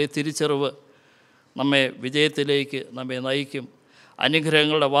 ഈ വലിയ തിരിച്ചറിവ് നമ്മെ വിജയത്തിലേക്ക് നമ്മെ നയിക്കും.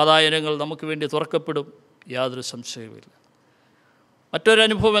 അനുഗ്രഹങ്ങളുടെ വാതായനങ്ങൾ നമുക്ക് വേണ്ടി തുറക്കപ്പെടും, യാതൊരു സംശയവുമില്ല.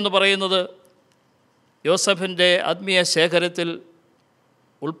 മറ്റൊരനുഭവം എന്ന് പറയുന്നത് യോസഫിൻ്റെ ആത്മീയ ശേഖരത്തിൽ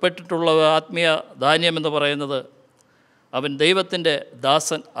ഉൾപ്പെട്ടിട്ടുള്ള ആത്മീയ ധാന്യമെന്ന് പറയുന്നത് അവൻ ദൈവത്തിൻ്റെ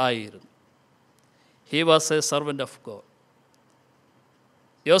ദാസൻ ആയിരുന്നു. He was A servant of God.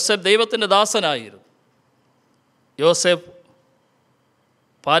 യോസഫ് ദൈവത്തിൻ്റെ ദാസനായിരുന്നു. യോസഫ്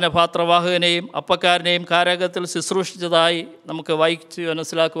പാനപാത്രവാഹകനെയും അപ്പക്കാരനെയും കാരാഗ്രഹത്തിൽ ശുശ്രൂഷിച്ചതായി നമുക്ക് വായിച്ച്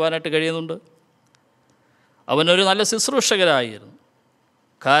മനസ്സിലാക്കുവാനായിട്ട് കഴിയുന്നുണ്ട്. അവനൊരു നല്ല ശുശ്രൂഷകനായിരുന്നു.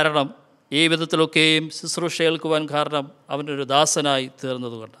 കാരണം ഈ വിധത്തിലൊക്കെയും ശുശ്രൂഷ ഏൽക്കുവാൻ കാരണം അവനൊരു ദാസനായി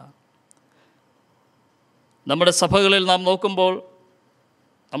തീർന്നതുകൊണ്ടാണ്. നമ്മുടെ സഭകളിൽ നാം നോക്കുമ്പോൾ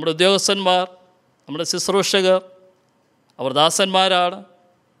നമ്മുടെ ഉദ്യോഗസ്ഥന്മാർ, നമ്മുടെ ശുശ്രൂഷകർ അവർ ദാസന്മാരാണ്.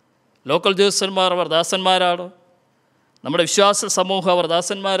 ലോക്കൽ ഉദ്യോഗസ്ഥന്മാർ അവർ ദാസന്മാരാണ്. നമ്മുടെ വിശ്വാസ സമൂഹം അവർ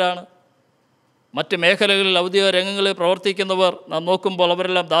ദാസന്മാരാണ്. മറ്റ് മേഖലകളിൽ ഔദ്യോഗിക രംഗങ്ങളിൽ പ്രവർത്തിക്കുന്നവർ നാം നോക്കുമ്പോൾ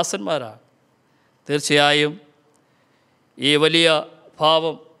അവരെല്ലാം ദാസന്മാരാണ്. തീർച്ചയായും ഈ വലിയ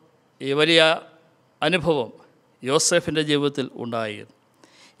ഭാവം, ഈ വലിയ അനുഭവം യോസേഫിൻ്റെ ജീവിതത്തിൽ ഉണ്ടായിരുന്നു.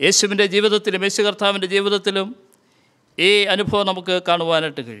 യേശുവിൻ്റെ ജീവിതത്തിലും യേശു കർത്താവിൻ്റെ ജീവിതത്തിലും ഈ അനുഭവം നമുക്ക്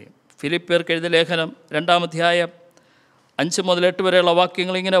കാണുവാനായിട്ട് കഴിയും. ഫിലിപ്പിയർക്ക് എഴുതിയ ലേഖനം 2-ാം അധ്യായം 5 മുതൽ 8 വരെയുള്ള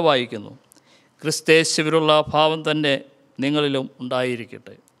വാക്യങ്ങൾ ഇങ്ങനെ വായിക്കുന്നു. ക്രിസ്തേശുവിലുള്ള ഭാവം തന്നെ നിങ്ങളിലും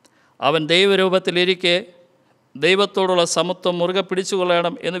ഉണ്ടായിരിക്കട്ടെ. അവൻ ദൈവരൂപത്തിലിരിക്കെ ദൈവത്തോടുള്ള സമത്വം മുറുകെ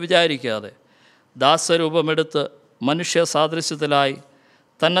പിടിച്ചുകൊള്ളണം എന്ന് വിചാരിക്കാതെ ദാസരൂപമെടുത്ത് മനുഷ്യ സാദൃശ്യത്തിലായി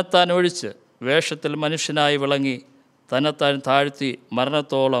തന്നെത്താൻ ഒഴിച്ച് വേഷത്തിൽ മനുഷ്യനായി വിളങ്ങി തന്നെത്താൻ താഴ്ത്തി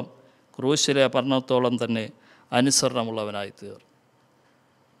മരണത്തോളം, ക്രൂശിലെ മരണത്തോളം തന്നെ അനുസരണമുള്ളവനായി തീർന്നു.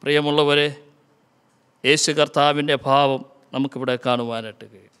 പ്രിയമുള്ളവരെ, യേശു കർത്താവിൻ്റെ ഭാവം നമുക്കിവിടെ കാണുവാനായിട്ട്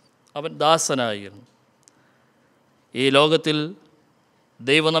കഴിയും. അവൻ ദാസനായിരുന്നു. ഈ ലോകത്തിൽ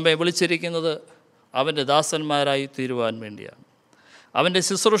ദൈവം നമ്മെ വിളിച്ചിരിക്കുന്നത് അവൻ്റെ ദാസന്മാരായി തീരുവാൻ വേണ്ടിയാണ്, അവൻ്റെ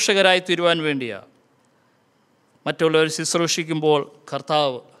ശുശ്രൂഷകരായി തീരുവാൻ വേണ്ടിയാണ്. മറ്റുള്ളവർ ശുശ്രൂഷിക്കുമ്പോൾ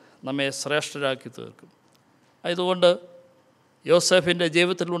കർത്താവ് നമ്മെ ശ്രേഷ്ഠരാക്കി തീർക്കും. അതുകൊണ്ട് യോസേഫിൻ്റെ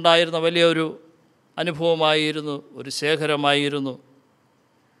ജീവിതത്തിലുണ്ടായിരുന്ന വലിയൊരു അനുഭവമായിരുന്നു, ഒരു ശേഖരമായിരുന്നു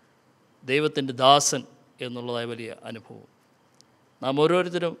ദൈവത്തിൻ്റെ ദാസൻ എന്നുള്ളതായ വലിയ അനുഭവം. നാം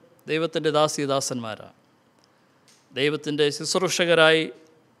ഓരോരുത്തരും ദൈവത്തിൻ്റെ ദാസന്മാരാണ്. ദൈവത്തിൻ്റെ ശുശ്രൂഷകരായി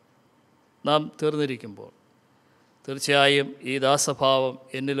നാം തീർന്നിരിക്കുമ്പോൾ തീർച്ചയായും ഈ ദാസഭാവം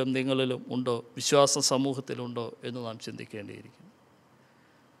എന്നിലും നിങ്ങളിലും ഉണ്ടോ, വിശ്വാസ സമൂഹത്തിലുണ്ടോ എന്ന് നാം ചിന്തിക്കേണ്ടിയിരിക്കുന്നു.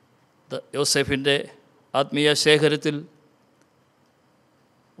 യോസേഫിൻ്റെ ആത്മീയ ശേഖരത്തിൽ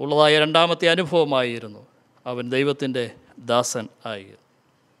ഉള്ളതായ 2-ാമത്തെ അനുഭവമായിരുന്നു അവൻ ദൈവത്തിൻ്റെ ദാസൻ ആയിരുന്നു.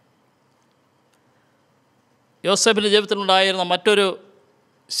 യോസേഫിൻ്റെ ജീവിതത്തിലുണ്ടായിരുന്ന മറ്റൊരു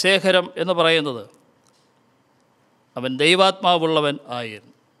ശേഖരം എന്ന് പറയുന്നത് അവൻ ദൈവാത്മാവുള്ളവൻ ആയിരുന്നു.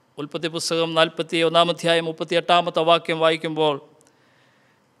 ഉൽപ്പത്തി പുസ്തകം 41-ാം അധ്യായം 38-ാമത്തെ വാക്യം വായിക്കുമ്പോൾ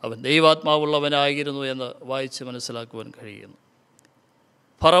അവൻ ദൈവാത്മാവുള്ളവനായിരുന്നു എന്ന് വായിച്ച് മനസ്സിലാക്കുവാൻ കഴിയുന്നു.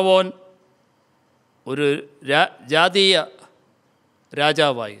 ഫറവോൻ ഒരു ജാതീയ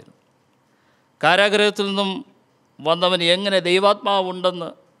രാജാവായിരുന്നു. കാരാഗൃഹത്തിൽ നിന്നും വന്നവന് എങ്ങനെ ദൈവാത്മാവുണ്ടെന്ന്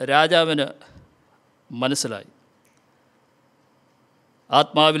രാജാവിന് മനസ്സിലായി.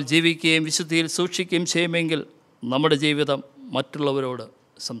 ആത്മാവിൽ ജീവിക്കുകയും വിശുദ്ധിയിൽ സൂക്ഷിക്കുകയും ചെയ്യുമെങ്കിൽ നമ്മുടെ ജീവിതം മറ്റുള്ളവരോട്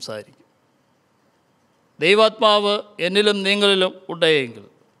സംസാരിക്കും. ദൈവാത്മാവ് എന്നിലും നിങ്ങളിലും ഉണ്ടെങ്കിൽ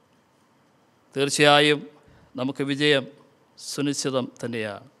തീർച്ചയായും നമുക്ക് വിജയം സുനിശ്ചിതം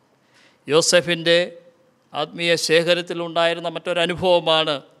തന്നെയാണ്. യോസേഫിൻ്റെ ആത്മീയ ശേഖരത്തിലുണ്ടായിരുന്ന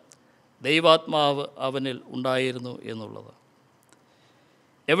മറ്റൊരനുഭവമാണ് ദൈവാത്മാവ് അവനിൽ ഉണ്ടായിരുന്നു എന്നുള്ളത്.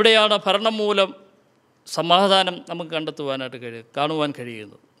 എവിടെയാണ് ഭരണം മൂലം സമാധാനം നമുക്ക് കാണുവാൻ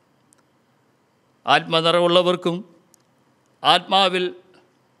കഴിയുന്നത്? ആത്മനിറവുള്ളവർക്കും ആത്മാവിൽ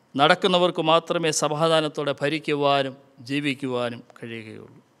നടക്കുന്നവർക്ക് മാത്രമേ സമാധാനത്തോടെ ഭരിക്കുവാനും ജീവിക്കുവാനും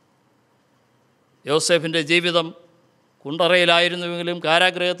കഴിയുകയുള്ളൂ. യോസേഫിൻ്റെ ജീവിതം കുണ്ടറയിലായിരുന്നുവെങ്കിലും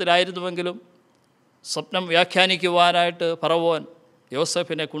കാരാഗൃഹത്തിലായിരുന്നുവെങ്കിലും സ്വപ്നം വ്യാഖ്യാനിക്കുവാനായിട്ട് ഫറവോൻ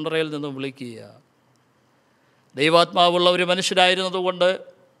യോസേഫിനെ കുണ്ടറയിൽ നിന്നും വിളിക്കുക. ദൈവാത്മാവുള്ള ഒരു മനുഷ്യനായിരുന്നതുകൊണ്ട്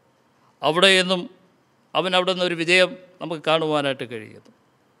അവൻ അവിടെ നിന്നൊരു വിജയം നമുക്ക് കാണുവാനായിട്ട് കഴിയുന്നു.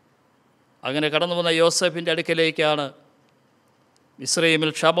 അങ്ങനെ കടന്നു വന്ന യോസേഫിൻ്റെ അടുക്കലേക്കാണ്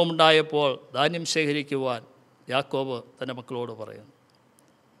മിസ്രയീമിൽ ക്ഷാമമുണ്ടായപ്പോൾ ധാന്യം ശേഖരിക്കുവാൻ യാക്കോബ് തൻ്റെ മക്കളോട് പറയുന്നു.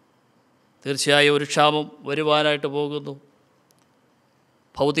 തീർച്ചയായും ഒരു ക്ഷാമം വരുവാനായിട്ട് പോകുന്നു.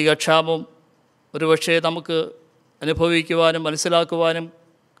 ഭൗതിക ക്ഷാമം ഒരുപക്ഷേ നമുക്ക് അനുഭവിക്കുവാനും മനസ്സിലാക്കുവാനും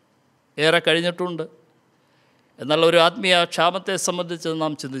ഏറെ കഴിഞ്ഞിട്ടുണ്ട്. എന്നുള്ള ഒരു ആത്മീയ ക്ഷാമത്തെ സംബന്ധിച്ച്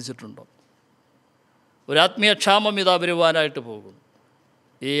നാം ചിന്തിച്ചിട്ടുണ്ടോ? ഒരു ആത്മീയ ക്ഷാമം ഇതാ വരുവാനായിട്ട് പോകുന്നു.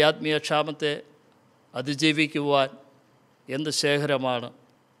 ഈ ആത്മീയ ക്ഷാമത്തെ അതിജീവിക്കുവാൻ എന്ത് ശേഖരമാണ്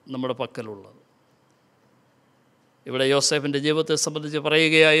നമ്മുടെ പക്കലുള്ളത്? ഇവിടെ യോസേഫിൻ്റെ ജീവിതത്തെ സംബന്ധിച്ച്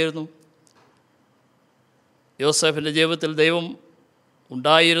പറയുകയായിരുന്നു. യോസേഫിൻ്റെ ജീവിതത്തിൽ ദൈവം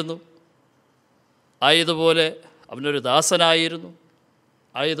ഉണ്ടായിരുന്നു. ആയതുപോലെ അവനൊരു ദാസനായിരുന്നു.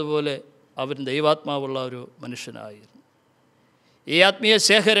 ആയതുപോലെ അവൻ ദൈവാത്മാവുള്ള ഒരു മനുഷ്യനായിരുന്നു. ഈ ആത്മീയ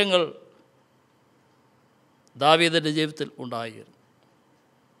ശേഖരങ്ങൾ ദാവീദിൻ്റെ ജീവിതത്തിൽ ഉണ്ടായിരുന്നു.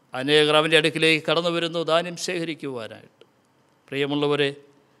 അനേകർ അവൻ്റെ അടുക്കിലേക്ക് കടന്നു വരുന്നു ധാന്യം ശേഖരിക്കുവാനായിട്ട്. പ്രിയമുള്ളവരെ,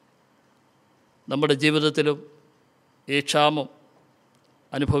 നമ്മുടെ ജീവിതത്തിലും ഈ ക്ഷാമം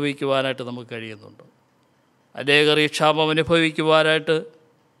അനുഭവിക്കുവാനായിട്ട് നമുക്ക് കഴിയുന്നുണ്ട്. അനേകർ ഈ ക്ഷാമം അനുഭവിക്കുവാനായിട്ട്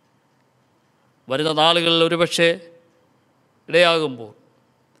വരുന്ന നാളുകളിൽ ഒരുപക്ഷെ ഇടയാകുമ്പോൾ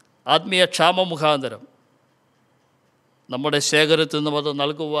ആത്മീയ ക്ഷാമ മുഖാന്തരം നമ്മുടെ ശേഖരത്തിൽ നിന്നും അത്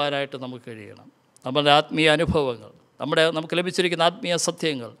നൽകുവാനായിട്ട് നമുക്ക് കഴിയണം. നമ്മുടെ ആത്മീയ അനുഭവങ്ങൾ, നമുക്ക് ലഭിച്ചിരിക്കുന്ന ആത്മീയ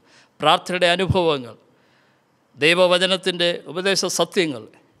സത്യങ്ങൾ, പ്രാർത്ഥനയുടെ അനുഭവങ്ങൾ, ദൈവവചനത്തിൻ്റെ ഉപദേശ സത്യങ്ങൾ,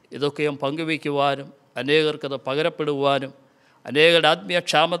 ഇതൊക്കെയും പങ്കുവയ്ക്കുവാനും അനേകർക്കത് പകരപ്പെടുവാനും അനേകരുടെ ആത്മീയ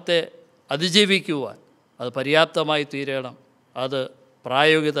ക്ഷാമത്തെ അതിജീവിക്കുവാൻ അത് പര്യാപ്തമായി തീരണം. അത്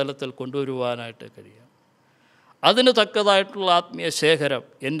പ്രായോഗിക തലത്തിൽ കൊണ്ടുവരുവാനായിട്ട് കഴിയും. അതിന് തക്കതായിട്ടുള്ള ആത്മീയ ശേഖരം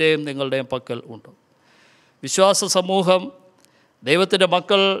എൻ്റെയും നിങ്ങളുടെയും പക്കൽ ഉണ്ട്. വിശ്വാസ സമൂഹം ദൈവത്തിൻ്റെ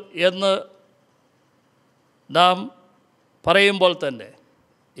മക്കൾ എന്ന് നാം പറയുമ്പോൾ തന്നെ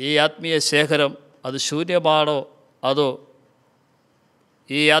ഈ ആത്മീയ ശേഖരം അത് ശൂന്യമാണോ അതോ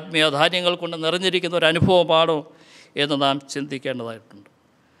ഈ ആത്മീയ ധാന്യങ്ങൾ കൊണ്ട് നിറഞ്ഞിരിക്കുന്ന ഒരു അനുഭവമാണോ എന്ന് നാം ചിന്തിക്കേണ്ടതായിട്ടുണ്ട്.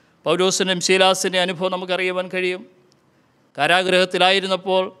 പൗലോസിൻ്റെയും ശീലാസിൻ്റെയും അനുഭവം നമുക്കറിയുവാൻ കഴിയും.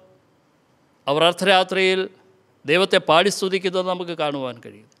 കാരാഗൃഹത്തിലായിരുന്നപ്പോൾ അവർ അർദ്ധരാത്രിയിൽ ദൈവത്തെ പാടി സ്തുതിക്കുന്നത് നമുക്ക് കാണുവാൻ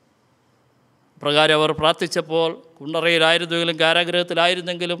കഴിയും. പ്രകാരം അവർ പ്രാർത്ഥിച്ചപ്പോൾ കുണ്ടറയിലായിരുന്നെങ്കിലും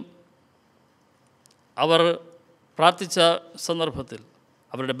കാരാഗൃഹത്തിലായിരുന്നെങ്കിലും അവർ പ്രാർത്ഥിച്ച സന്ദർഭത്തിൽ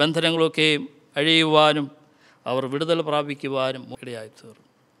അവരുടെ ബന്ധനങ്ങളൊക്കെയും അഴിയുവാനും അവർ വിടുതൽ പ്രാപിക്കുവാനും ഇടയായി തീർന്നു.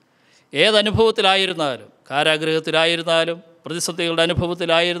 ഏതനുഭവത്തിലായിരുന്നാലും, കാരാഗൃഹത്തിലായിരുന്നാലും, പ്രതിസന്ധികളുടെ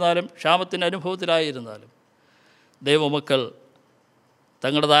അനുഭവത്തിലായിരുന്നാലും, ക്ഷാമത്തിൻ്റെ അനുഭവത്തിലായിരുന്നാലും ദൈവമക്കൾ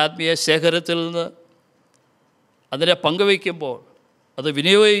തങ്ങളുടെ ആത്മീയ ശേഖരത്തിൽ നിന്ന് അതിനെ പങ്കുവയ്ക്കുമ്പോൾ, അത്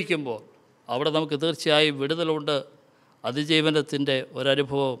വിനിയോഗിക്കുമ്പോൾ അവിടെ നമുക്ക് തീർച്ചയായും വിടുതലുണ്ട്. അതിജീവനത്തിൻ്റെ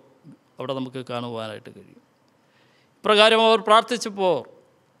ഒരനുഭവം അവിടെ നമുക്ക് കാണുവാനായിട്ട് കഴിയും. ഇപ്രകാരം അവർ പ്രാർത്ഥിച്ചപ്പോൾ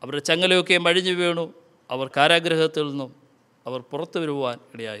അവരുടെ ചങ്ങലയൊക്കെയും അഴിഞ്ഞു വീണു. അവർ കാരാഗൃഹത്തിൽ നിന്നും അവർ പുറത്തു വരുവാൻ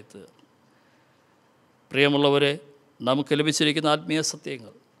ഇടയായിത്തീർന്നു. പ്രിയമുള്ളവരെ, നമുക്ക് ലഭിച്ചിരിക്കുന്ന ആത്മീയ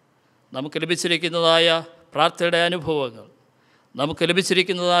സത്യങ്ങൾ, നമുക്ക് ലഭിച്ചിരിക്കുന്നതായ പ്രാർത്ഥനയുടെ അനുഭവങ്ങൾ, നമുക്ക്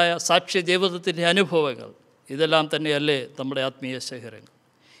ലഭിച്ചിരിക്കുന്നതായ സാക്ഷ്യ ജീവിതത്തിൻ്റെ അനുഭവങ്ങൾ, ഇതെല്ലാം തന്നെയല്ലേ നമ്മുടെ ആത്മീയ ശേഖരങ്ങൾ.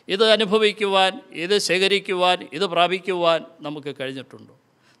 ഇത് അനുഭവിക്കുവാൻ, ഇത് ശേഖരിക്കുവാൻ, ഇത് പ്രാപിക്കുവാൻ നമുക്ക് കഴിഞ്ഞിട്ടുണ്ടോ?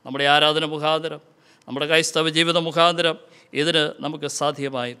 നമ്മുടെ ആരാധന മുഖാന്തരം, നമ്മുടെ ക്രൈസ്തവ ജീവിത മുഖാന്തരം ഇതിന് നമുക്ക്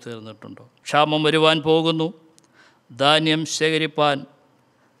സാധ്യമായി തീർന്നിട്ടുണ്ടോ? ക്ഷാമം വരുവാൻ പോകുന്നു. ധാന്യം ശേഖരിപ്പാൻ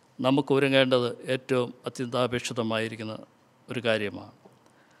നമുക്ക് ഒരുങ്ങേണ്ടത് ഏറ്റവും അത്യന്താപേക്ഷിതമായിരിക്കുന്ന ഒരു കാര്യമാണ്.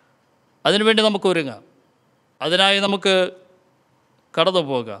 അതിനുവേണ്ടി നമുക്ക് ഒരുങ്ങാം. അതിനായി നമുക്ക് കടന്നു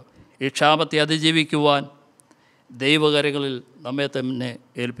പോകാം. ഈ ക്ഷാമത്തെ അതിജീവിക്കുവാൻ ദൈവകരങ്ങളിൽ നമ്മെ തന്നെ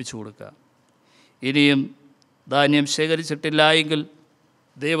ഏൽപ്പിച്ചു കൊടുക്കാം. ഇനിയും ധാന്യം ശേഖരിച്ചിട്ടില്ല എങ്കിൽ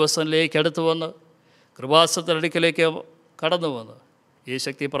ദൈവസനിലേക്ക് അടുത്തു വന്ന് കൃപാസനത്തിനടുക്കിലേക്ക് കടന്നു വന്ന് ഈ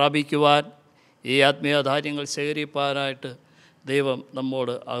ശക്തി പ്രാപിക്കുവാൻ, ഈ ആത്മീയ ധാന്യങ്ങൾ ശേഖരിപ്പാനായിട്ട് ദൈവം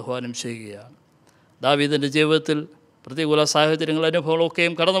നമ്മോട് ആഹ്വാനം ചെയ്യുകയാണ്. ദാവീദിൻ്റെ ജീവിതത്തിൽ പ്രതികൂല സാഹചര്യങ്ങൾ,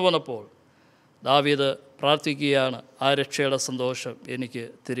 അനുഭവങ്ങളൊക്കെയും കടന്നു വന്നപ്പോൾ ദാവീദ് പ്രാർത്ഥിക്കുകയാണ്, ആ രക്ഷയുടെ സന്തോഷം എനിക്ക്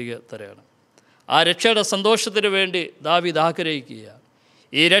തിരികെ തരണം. ആ രക്ഷയുടെ സന്തോഷത്തിന് വേണ്ടി ദാവീദ് ആഗ്രഹിക്കുകയാണ്.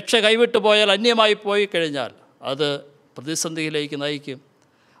 ഈ രക്ഷ കൈവിട്ടു പോയാൽ, അന്യമായി പോയി കഴിഞ്ഞാൽ അത് പ്രതിസന്ധിയിലേക്ക് നയിക്കും.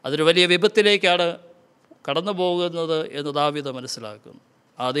 അതൊരു വലിയ വിപത്തിലേക്കാണ് കടന്നു പോകുന്നത് എന്ന് ദാവീദ് മനസ്സിലാക്കുന്നു.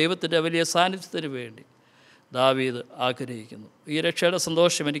 ആ ദൈവത്തിൻ്റെ വലിയ സാന്നിധ്യത്തിന് വേണ്ടി ദാവീദ് ആഗ്രഹിക്കുന്നു. ഈ രക്ഷയുടെ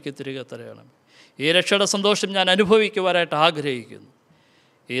സന്തോഷം എനിക്ക് തിരികെ തരണം. ഈ രക്ഷയുടെ സന്തോഷം ഞാൻ അനുഭവിക്കുവാനായിട്ട് ആഗ്രഹിക്കുന്നു.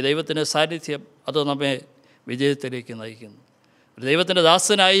 ഈ ദൈവത്തിൻ്റെ സാന്നിധ്യം അത് നമ്മെ വിജയത്തിലേക്ക് നയിക്കുന്നു. ദൈവത്തിൻ്റെ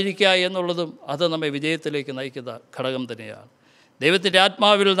ദാസനായിരിക്കുക എന്നുള്ളതും അത് നമ്മെ വിജയത്തിലേക്ക് നയിക്കുന്ന ഘടകം തന്നെയാണ്. ദൈവത്തിൻ്റെ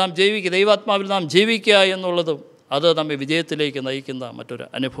ആത്മാവിൽ നാം ജീവിക്കുക, ദൈവാത്മാവിൽ നാം ജീവിക്കുക എന്നുള്ളതും അത് നമ്മെ വിജയത്തിലേക്ക് നയിക്കുന്ന മറ്റൊരു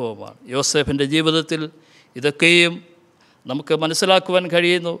അനുഭവമാണ്. യോസേഫിൻ്റെ ജീവിതത്തിൽ ഇതൊക്കെയും നമുക്ക് മനസ്സിലാക്കുവാൻ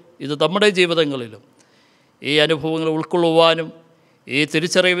കഴിയുന്നു. ഇത് നമ്മുടെ ജീവിതങ്ങളിലും ഈ അനുഭവങ്ങൾ ഉൾക്കൊള്ളുവാനും ഈ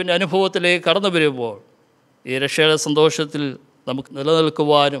തിരിച്ചറിവിൻ്റെ അനുഭവത്തിലേക്ക് കടന്നു വരുമ്പോൾ ഈ രക്ഷയുടെ സന്തോഷത്തിൽ നമുക്ക്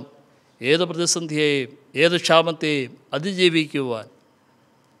നിലനിൽക്കുവാനും ഏത് പ്രതിസന്ധിയെയും ഏത് ക്ഷാമത്തെയും അതിജീവിക്കുവാൻ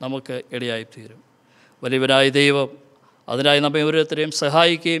നമുക്ക് ഇടയായിത്തീരും. വലിയവനായ ദൈവം അതിനായി നമ്മെ ഓരോരുത്തരെയും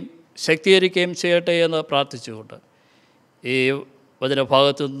സഹായിക്കുകയും ശക്തീകരിക്കുകയും ചെയ്യട്ടെ എന്ന് പ്രാർത്ഥിച്ചുകൊണ്ട് ഈ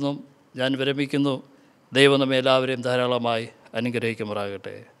വചനഭാഗത്തു നിന്നും ഞാൻ വിരമിക്കുന്നു. ദൈവം നമ്മെ എല്ലാവരെയും ധാരാളമായി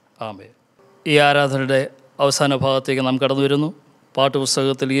അനുഗ്രഹിക്കുമാറാകട്ടെ. ആമേൻ. ഈ ആരാധനയുടെ അവസാന ഭാഗത്തേക്ക് നാം കടന്നു വരുന്നു.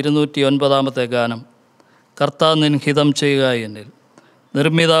 പാട്ടുപുസ്തകത്തിൽ 209 ഗാനം, കർത്താവ് നിൻ ഹിതം ചെയ്യുക എന്നിൽ,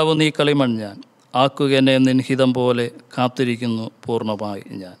 നിർമ്മിതാവ് നീ കളിമൺ ഞാൻ, ആക്കുക എന്നെ നിൻ ഹിതം പോലെ കാത്തിരിക്കുന്നു പൂർണ്ണമായി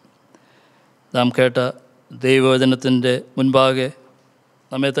ഞാൻ. നാം കേട്ട ദൈവവചനത്തിൻ്റെ മുൻപാകെ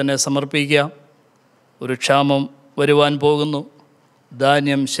നമ്മെ തന്നെ സമർപ്പിക്കാം. ഒരു ക്ഷാമം വരുവാൻ പോകുന്നു,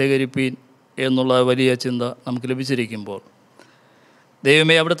 ധാന്യം ശേഖരിപ്പീൻ എന്നുള്ള വലിയ ചിന്ത നമുക്ക് ലഭിച്ചിരിക്കുമ്പോൾ,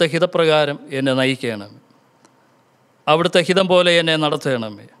 ദൈവമേ അവിടുത്തെ ഹിതപ്രകാരം എന്നെ നയിക്കണമേ, അവിടുത്തെ ഹിതം പോലെ എന്നെ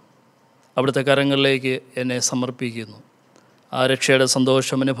നടത്തണമേ, അവിടുത്തെ കരങ്ങളിലേക്ക് എന്നെ സമർപ്പിക്കുന്നു. ആ രക്ഷയുടെ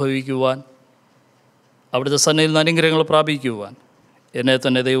സന്തോഷം അനുഭവിക്കുവാൻ, അവിടുത്തെ സന്നിധിയിൽ നിന്ന് അനുഗ്രഹങ്ങൾ പ്രാപിക്കുവാൻ എന്നെ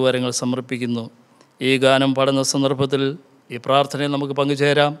തന്നെ ദൈവവരങ്ങൾ സമർപ്പിക്കുന്നു. ഈ ഗാനം പാടുന്ന സന്ദർഭത്തിൽ ഈ പ്രാർത്ഥനയിൽ നമുക്ക്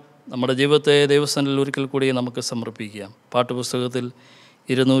പങ്കുചേരാം. നമ്മുടെ ജീവിതത്തെ ദൈവസന്നിധിയിൽ ഒരിക്കൽ കൂടി നമുക്ക് സമർപ്പിക്കാം. പാട്ടുപുസ്തകത്തിൽ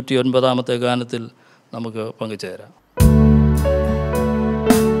 209 ഗാനത്തിൽ നമുക്ക് പങ്കുചേരാം.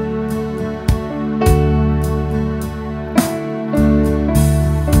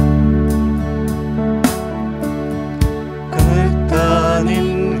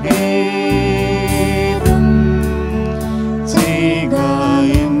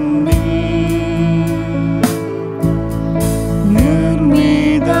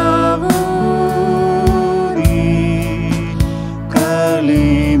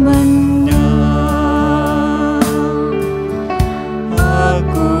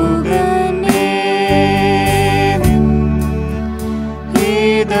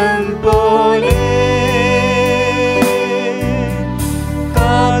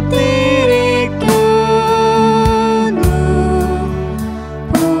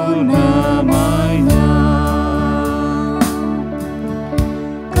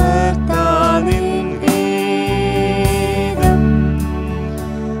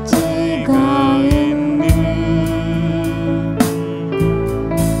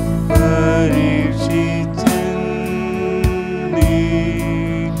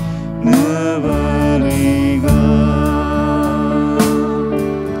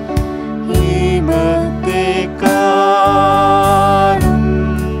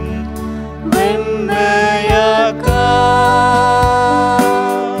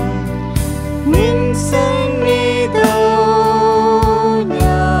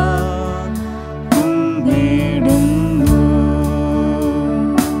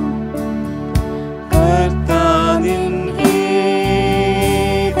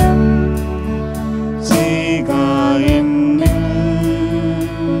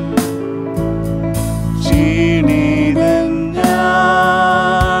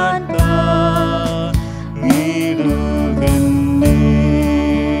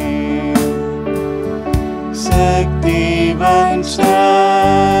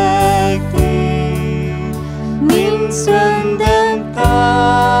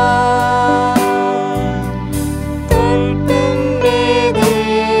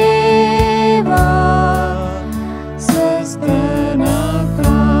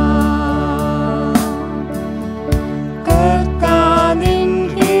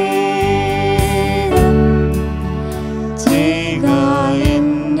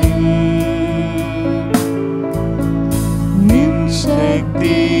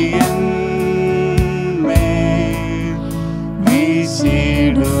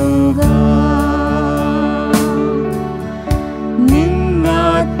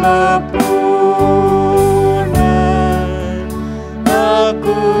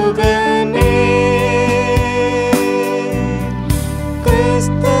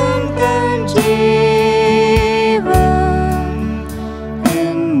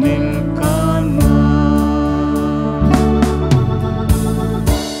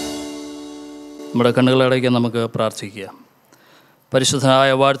 നമ്മുടെ കണ്ണുകളടയ്ക്കാൻ നമുക്ക് പ്രാർത്ഥിക്കാം.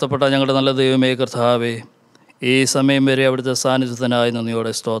 പരിശുദ്ധനായ വാഴ്ത്തപ്പെട്ട ഞങ്ങളുടെ നല്ല ദൈവമേ കർത്താവേ, ഈ സമയം വരെ അവിടുത്തെ സാന്നിധ്യത്തിനായി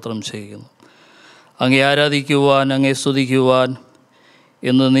നന്ദിയോടെ സ്തോത്രം ചെയ്യുന്നു. അങ്ങേ ആരാധിക്കുവാൻ, അങ്ങേ സ്തുതിക്കുവാൻ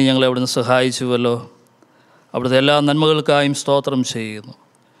ഇന്ന് നീ ഞങ്ങളെ അവിടുന്ന് സഹായിച്ചുവല്ലോ. അവിടുത്തെ എല്ലാ നന്മകൾക്കായും സ്തോത്രം ചെയ്യുന്നു.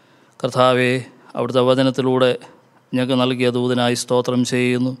 കർത്താവേ, അവിടുത്തെ വചനത്തിലൂടെ ഞങ്ങൾക്ക് നൽകിയ ദൂതനായി സ്തോത്രം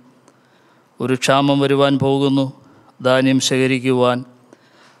ചെയ്യുന്നു. ഒരു ക്ഷാമം വരുവാൻ പോകുന്നു, ധാന്യം ശേഖരിക്കുവാൻ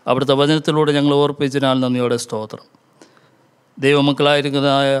അവിടുത്തെ വചനത്തിലൂടെ ഞങ്ങൾ ഓർപ്പിച്ചതിനാൽ നന്ദിയോടെ സ്തോത്രം.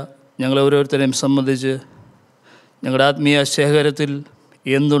 ദൈവമക്കളായിരിക്കുന്നതായ ഞങ്ങളെ ഓരോരുത്തരെയും സംബന്ധിച്ച് ഞങ്ങളുടെ ആത്മീയ ശേഖരത്തിൽ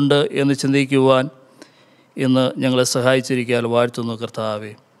എന്തുണ്ട് എന്ന് ചിന്തിക്കുവാൻ ഇന്ന് ഞങ്ങളെ സഹായിച്ചിരിക്കാൻ വാഴ്ത്തുന്നു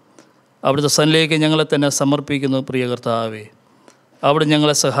കർത്താവേ. അവിടുത്തെ സന്നിധിയിലേക്ക് ഞങ്ങളെ തന്നെ സമർപ്പിക്കുന്നു പ്രിയ കർത്താവേ. അവിടെ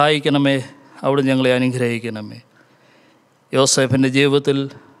ഞങ്ങളെ സഹായിക്കണമേ, അവിടെ ഞങ്ങളെ അനുഗ്രഹിക്കണമേ. യോസേഫിൻ്റെ ജീവിതത്തിൽ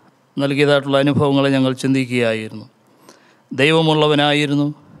നൽകിയതായിട്ടുള്ള അനുഭവങ്ങളെ ഞങ്ങൾ ചിന്തിക്കുകയായിരുന്നു. ദൈവമുള്ളവനായിരുന്നു,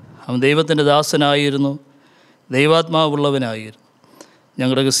 അവൻ ദൈവത്തിൻ്റെ ദാസനായിരുന്നു, ദൈവാത്മാവുള്ളവനായിരുന്നു.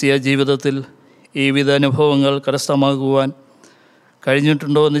 ഞങ്ങളുടെ ക്രിസ്തീയ ജീവിതത്തിൽ ഈ വിധ അനുഭവങ്ങൾ കരസ്ഥമാക്കുവാൻ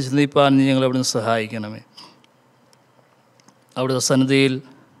കഴിഞ്ഞിട്ടുണ്ടോ എന്ന് ചിന്തിപ്പാൻ ഞങ്ങളെ അവിടുന്ന് സഹായിക്കണമേ. അവിടുത്തെ സന്നിധിയിൽ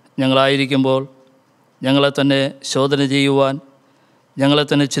ഞങ്ങളായിരിക്കുമ്പോൾ ഞങ്ങളെ തന്നെ ശോധന ചെയ്യുവാൻ, ഞങ്ങളെ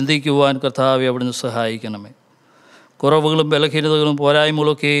തന്നെ ചിന്തിക്കുവാൻ കർത്താവെ അവിടുന്ന് സഹായിക്കണമേ. കുറവുകളും ബലഹീനതകളും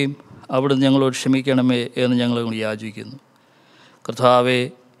പോരായ്മകളൊക്കെയും അവിടുന്ന് ഞങ്ങളോട് ക്ഷമിക്കണമേ എന്ന് ഞങ്ങളെ യാചിക്കുന്നു. കർത്താവെ,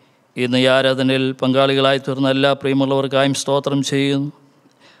 ഇന്ന് ഈ ആരാധനയിൽ പങ്കാളികളായി തീർന്ന എല്ലാ പ്രിയമുള്ളവർക്കായും സ്തോത്രം ചെയ്യുന്നു.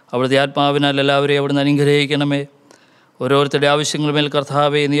 അവിടുത്തെ ആത്മാവിനാൽ എല്ലാവരെയും അവിടുന്ന് അനുഗ്രഹിക്കണമേ. ഓരോരുത്തരുടെ ആവശ്യങ്ങളുമേൽ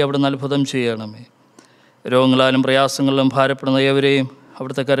കർത്താവെ നീ അവിടുന്ന് അത്ഭുതം ചെയ്യണമേ. രോഗങ്ങളാലും പ്രയാസങ്ങളിലും ഭാരപ്പെടുന്ന ഏവരെയും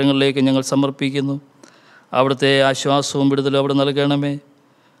അവിടുത്തെ കരങ്ങളിലേക്ക് ഞങ്ങൾ സമർപ്പിക്കുന്നു. അവിടുത്തെ ആശ്വാസവും വിടുതലും അവിടെ നൽകണമേ.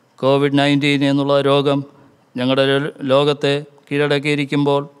 COVID-19 എന്നുള്ള രോഗം ഞങ്ങളുടെ ലോകത്തെ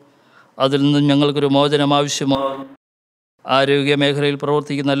കീഴടക്കിയിരിക്കുമ്പോൾ അതിൽ നിന്നും ഞങ്ങൾക്കൊരു മോചനം ആവശ്യമാണ്. ആരോഗ്യ മേഖലയിൽ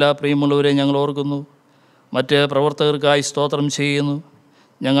പ്രവർത്തിക്കുന്ന എല്ലാ പ്രിയമുള്ളവരെയും ഞങ്ങൾ ഓർക്കുന്നു. മറ്റ് പ്രവർത്തകർക്കായി സ്തോത്രം ചെയ്യുന്നു.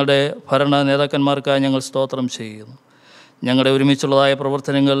 ഞങ്ങളുടെ ഭരണ നേതാക്കന്മാർക്കായി ഞങ്ങൾ സ്തോത്രം ചെയ്യുന്നു. ഞങ്ങളുടെ ഒരുമിച്ചുള്ളതായ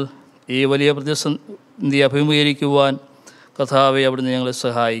പ്രവർത്തനങ്ങൾ ഈ വലിയ പ്രതിസന്ധി അഭിമുഖീകരിക്കുവാൻ കർത്താവേ അവിടുന്ന് ഞങ്ങളെ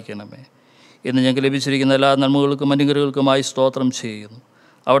സഹായിക്കണമേ. ഇന്ന് ഞങ്ങൾക്ക് ലഭിച്ചിരിക്കുന്ന എല്ലാ നന്മകൾക്കും അനുഗ്രഹങ്ങൾക്കുമായി സ്തോത്രം ചെയ്യുന്നു.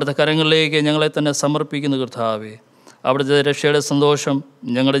 അവിടുത്തെ കരങ്ങളിലേക്ക് ഞങ്ങളെ തന്നെ സമർപ്പിക്കുന്നു കർത്താവേ. അവിടുത്തെ രക്ഷയുടെ സന്തോഷം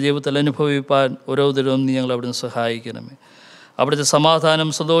ഞങ്ങളുടെ ജീവിതത്തിൽ അനുഭവിപ്പാൻ ഓരോ ദിനവും നീ ഞങ്ങൾ അവിടുന്ന് സഹായിക്കണമേ. അവിടുത്തെ സമാധാനം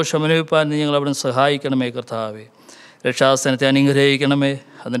സന്തോഷം അനുഭവിപ്പാൻ നീ ഞങ്ങൾ അവിടുന്ന് സഹായിക്കണമേ കർത്താവേ. രക്ഷാസനത്തെ അനുഗ്രഹിക്കണമേ.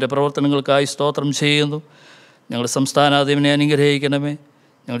 അതിൻ്റെ പ്രവർത്തനങ്ങൾക്കായി സ്തോത്രം ചെയ്യുന്നു. ഞങ്ങളുടെ സംസ്ഥാനാധിപനെ അനുഗ്രഹിക്കണമേ.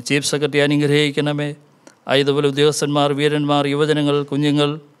 ഞങ്ങളുടെ ചീഫ് സെക്രട്ടറി അനുഗ്രഹിക്കണമേ. ഇതുപോലെ ഉദ്യോഗസ്ഥന്മാർ, വീരന്മാർ, യുവജനങ്ങൾ, കുഞ്ഞുങ്ങൾ,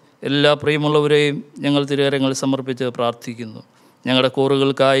 എല്ലാ പ്രിയമുള്ളവരെയും ഞങ്ങൾ തിരുകരങ്ങളിൽ സമർപ്പിച്ച് പ്രാർത്ഥിക്കുന്നു. ഞങ്ങളുടെ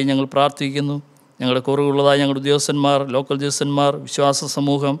കോറുകൾക്കായി ഞങ്ങൾ പ്രാർത്ഥിക്കുന്നു. ഞങ്ങളുടെ കോറുകളുള്ളതായി ഞങ്ങളുടെ ഉദ്യോഗസ്ഥന്മാർ, ലോക്കൽ ഉദ്യോഗസ്ഥന്മാർ, വിശ്വാസ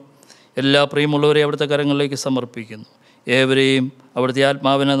സമൂഹം, എല്ലാ പ്രിയമുള്ളവരെയും അവിടുത്തെ കരങ്ങളിലേക്ക് സമർപ്പിക്കുന്നു. ഏവരെയും അവിടുത്തെ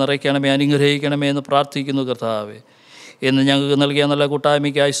ആത്മാവിനെ നിറയ്ക്കണമേ, അനുഗ്രഹിക്കണമേ എന്ന് പ്രാർത്ഥിക്കുന്നു കർത്താവേ. ഇന്ന് ഞങ്ങൾക്ക് നൽകിയ നല്ല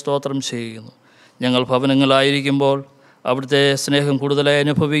കൂട്ടായ്മയ്ക്കായി സ്തോത്രം ചെയ്യുന്നു. ഞങ്ങൾ ഭവനങ്ങളായിരിക്കുമ്പോൾ അവിടുത്തെ സ്നേഹം കൂടുതലായി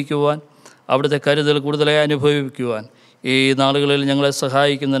അനുഭവിക്കുവാൻ, അവിടുത്തെ കരുതൽ കൂടുതലായി അനുഭവിക്കുവാൻ ഈ നാളുകളിൽ ഞങ്ങളെ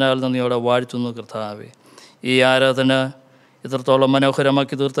സഹായിക്കുന്നതിനാൽ നന്ദിയോടെ വാഴ്ത്തുന്നു കർത്താവേ. ഈ ആരാധന ഇത്രത്തോളം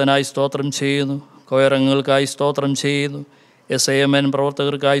മനോഹരമാക്കി തീർത്തനായി സ്തോത്രം ചെയ്യുന്നു. കൊയറങ്ങൾക്കായി സ്തോത്രം ചെയ്യുന്നു. SAMN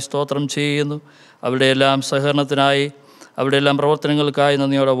പ്രവർത്തകർക്കായി സ്തോത്രം ചെയ്യുന്നു. അവിടെയെല്ലാം സഹകരണത്തിനായി, അവിടെയെല്ലാം പ്രവർത്തനങ്ങൾക്കായി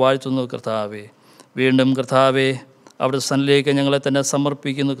നന്ദിയോടെ വാഴ്ത്തുന്നു കർത്താവേ. വീണ്ടും കർത്താവേ അവിടുത്തെ സന്നിധിയിലേക്ക് ഞങ്ങളെ തന്നെ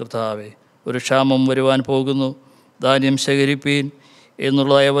സമർപ്പിക്കുന്നു കർത്താവേ. ഒരു ക്ഷാമം വരുവാൻ പോകുന്നു, ധാന്യം ശേഖരിപ്പീൻ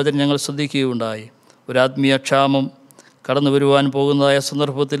എന്നുള്ളതായ വചനം ഞങ്ങൾ ശ്രദ്ധിക്കുകയുണ്ടായി. ഒരു ആത്മീയ ക്ഷാമം കടന്നു വരുവാൻ പോകുന്നതായ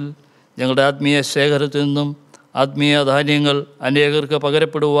സന്ദർഭത്തിൽ ഞങ്ങളുടെ ആത്മീയ ശേഖരത്തിൽ നിന്നും ആത്മീയ ധാന്യങ്ങൾ അനേകർക്ക്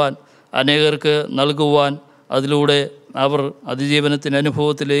പകരപ്പെടുവാൻ, അനേകർക്ക് നൽകുവാൻ, അതിലൂടെ അവർ അതിജീവനത്തിൻ്റെ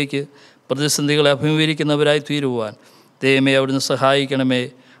അനുഭവത്തിലേക്ക് പ്രതിസന്ധികളെ അഭിമുഖീകരിക്കുന്നവരായി തീരുവാൻ ദൈവമേ അവിടുന്ന് സഹായിക്കണമേ.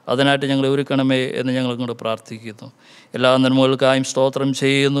 അതിനായിട്ട് ഞങ്ങളെ ഒരുക്കണമേ എന്ന് ഞങ്ങൾ ഇങ്ങോട്ട് പ്രാർത്ഥിക്കുന്നു. എല്ലാ നന്മകൾക്കായും സ്തോത്രം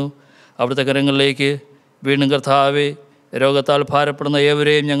ചെയ്യുന്നു. അവിടുത്തെ കരങ്ങളിലേക്ക് വീണ്ടും കർത്താവേ രോഗത്താൽ ഭാരപ്പെടുന്ന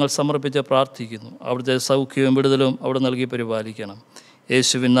ഏവരെയും ഞങ്ങൾ സമർപ്പിച്ച് പ്രാർത്ഥിക്കുന്നു. അവിടുത്തെ സൗഖ്യവും വിടുതലും അവിടെ നൽകി പരിപാലിക്കണം.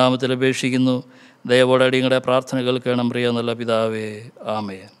 യേശുവിൻ നാമത്തിൽ അപേക്ഷിക്കുന്നു. ദയവോടെ അടിയങ്ങളുടെ പ്രാർത്ഥന കേൾക്കണം പ്രിയ നല്ല പിതാവേ.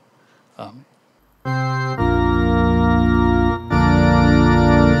 ആമേൻ. ആമേൻ.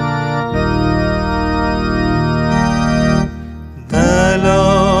 The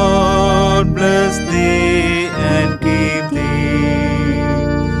Lord bless thee and keep thee.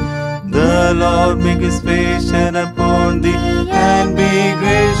 The Lord make his face shine upon thee and be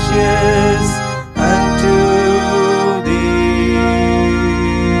gracious unto thee.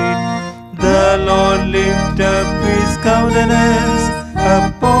 The Lord lift up his countenance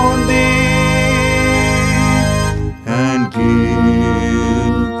upon thee and give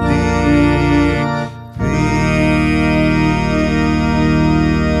thee peace.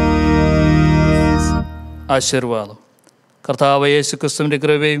 ആശീർവാദം. കർത്താവ് യേശു ക്രിസ്തുവിൻ്റെ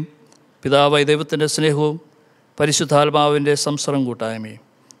കൃപയും പിതാവായ ദൈവത്തിൻ്റെ സ്നേഹവും പരിശുദ്ധാത്മാവിൻ്റെ സംസർഗം കൂട്ടായ്മയും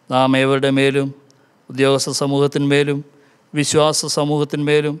നാം ഏവരുടെ മേലും, ഉദ്യോഗസ്ഥ സമൂഹത്തിന്മേലും, വിശ്വാസ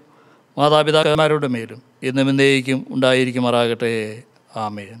സമൂഹത്തിന്മേലും, മാതാപിതാക്കന്മാരുടെ മേലും എന്നും എന്നേക്കും ഉണ്ടായിരിക്കുമാറാകട്ടെ.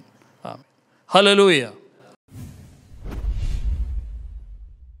 ആമേൻ. ആമേൻ. ഹല്ലേലൂയ.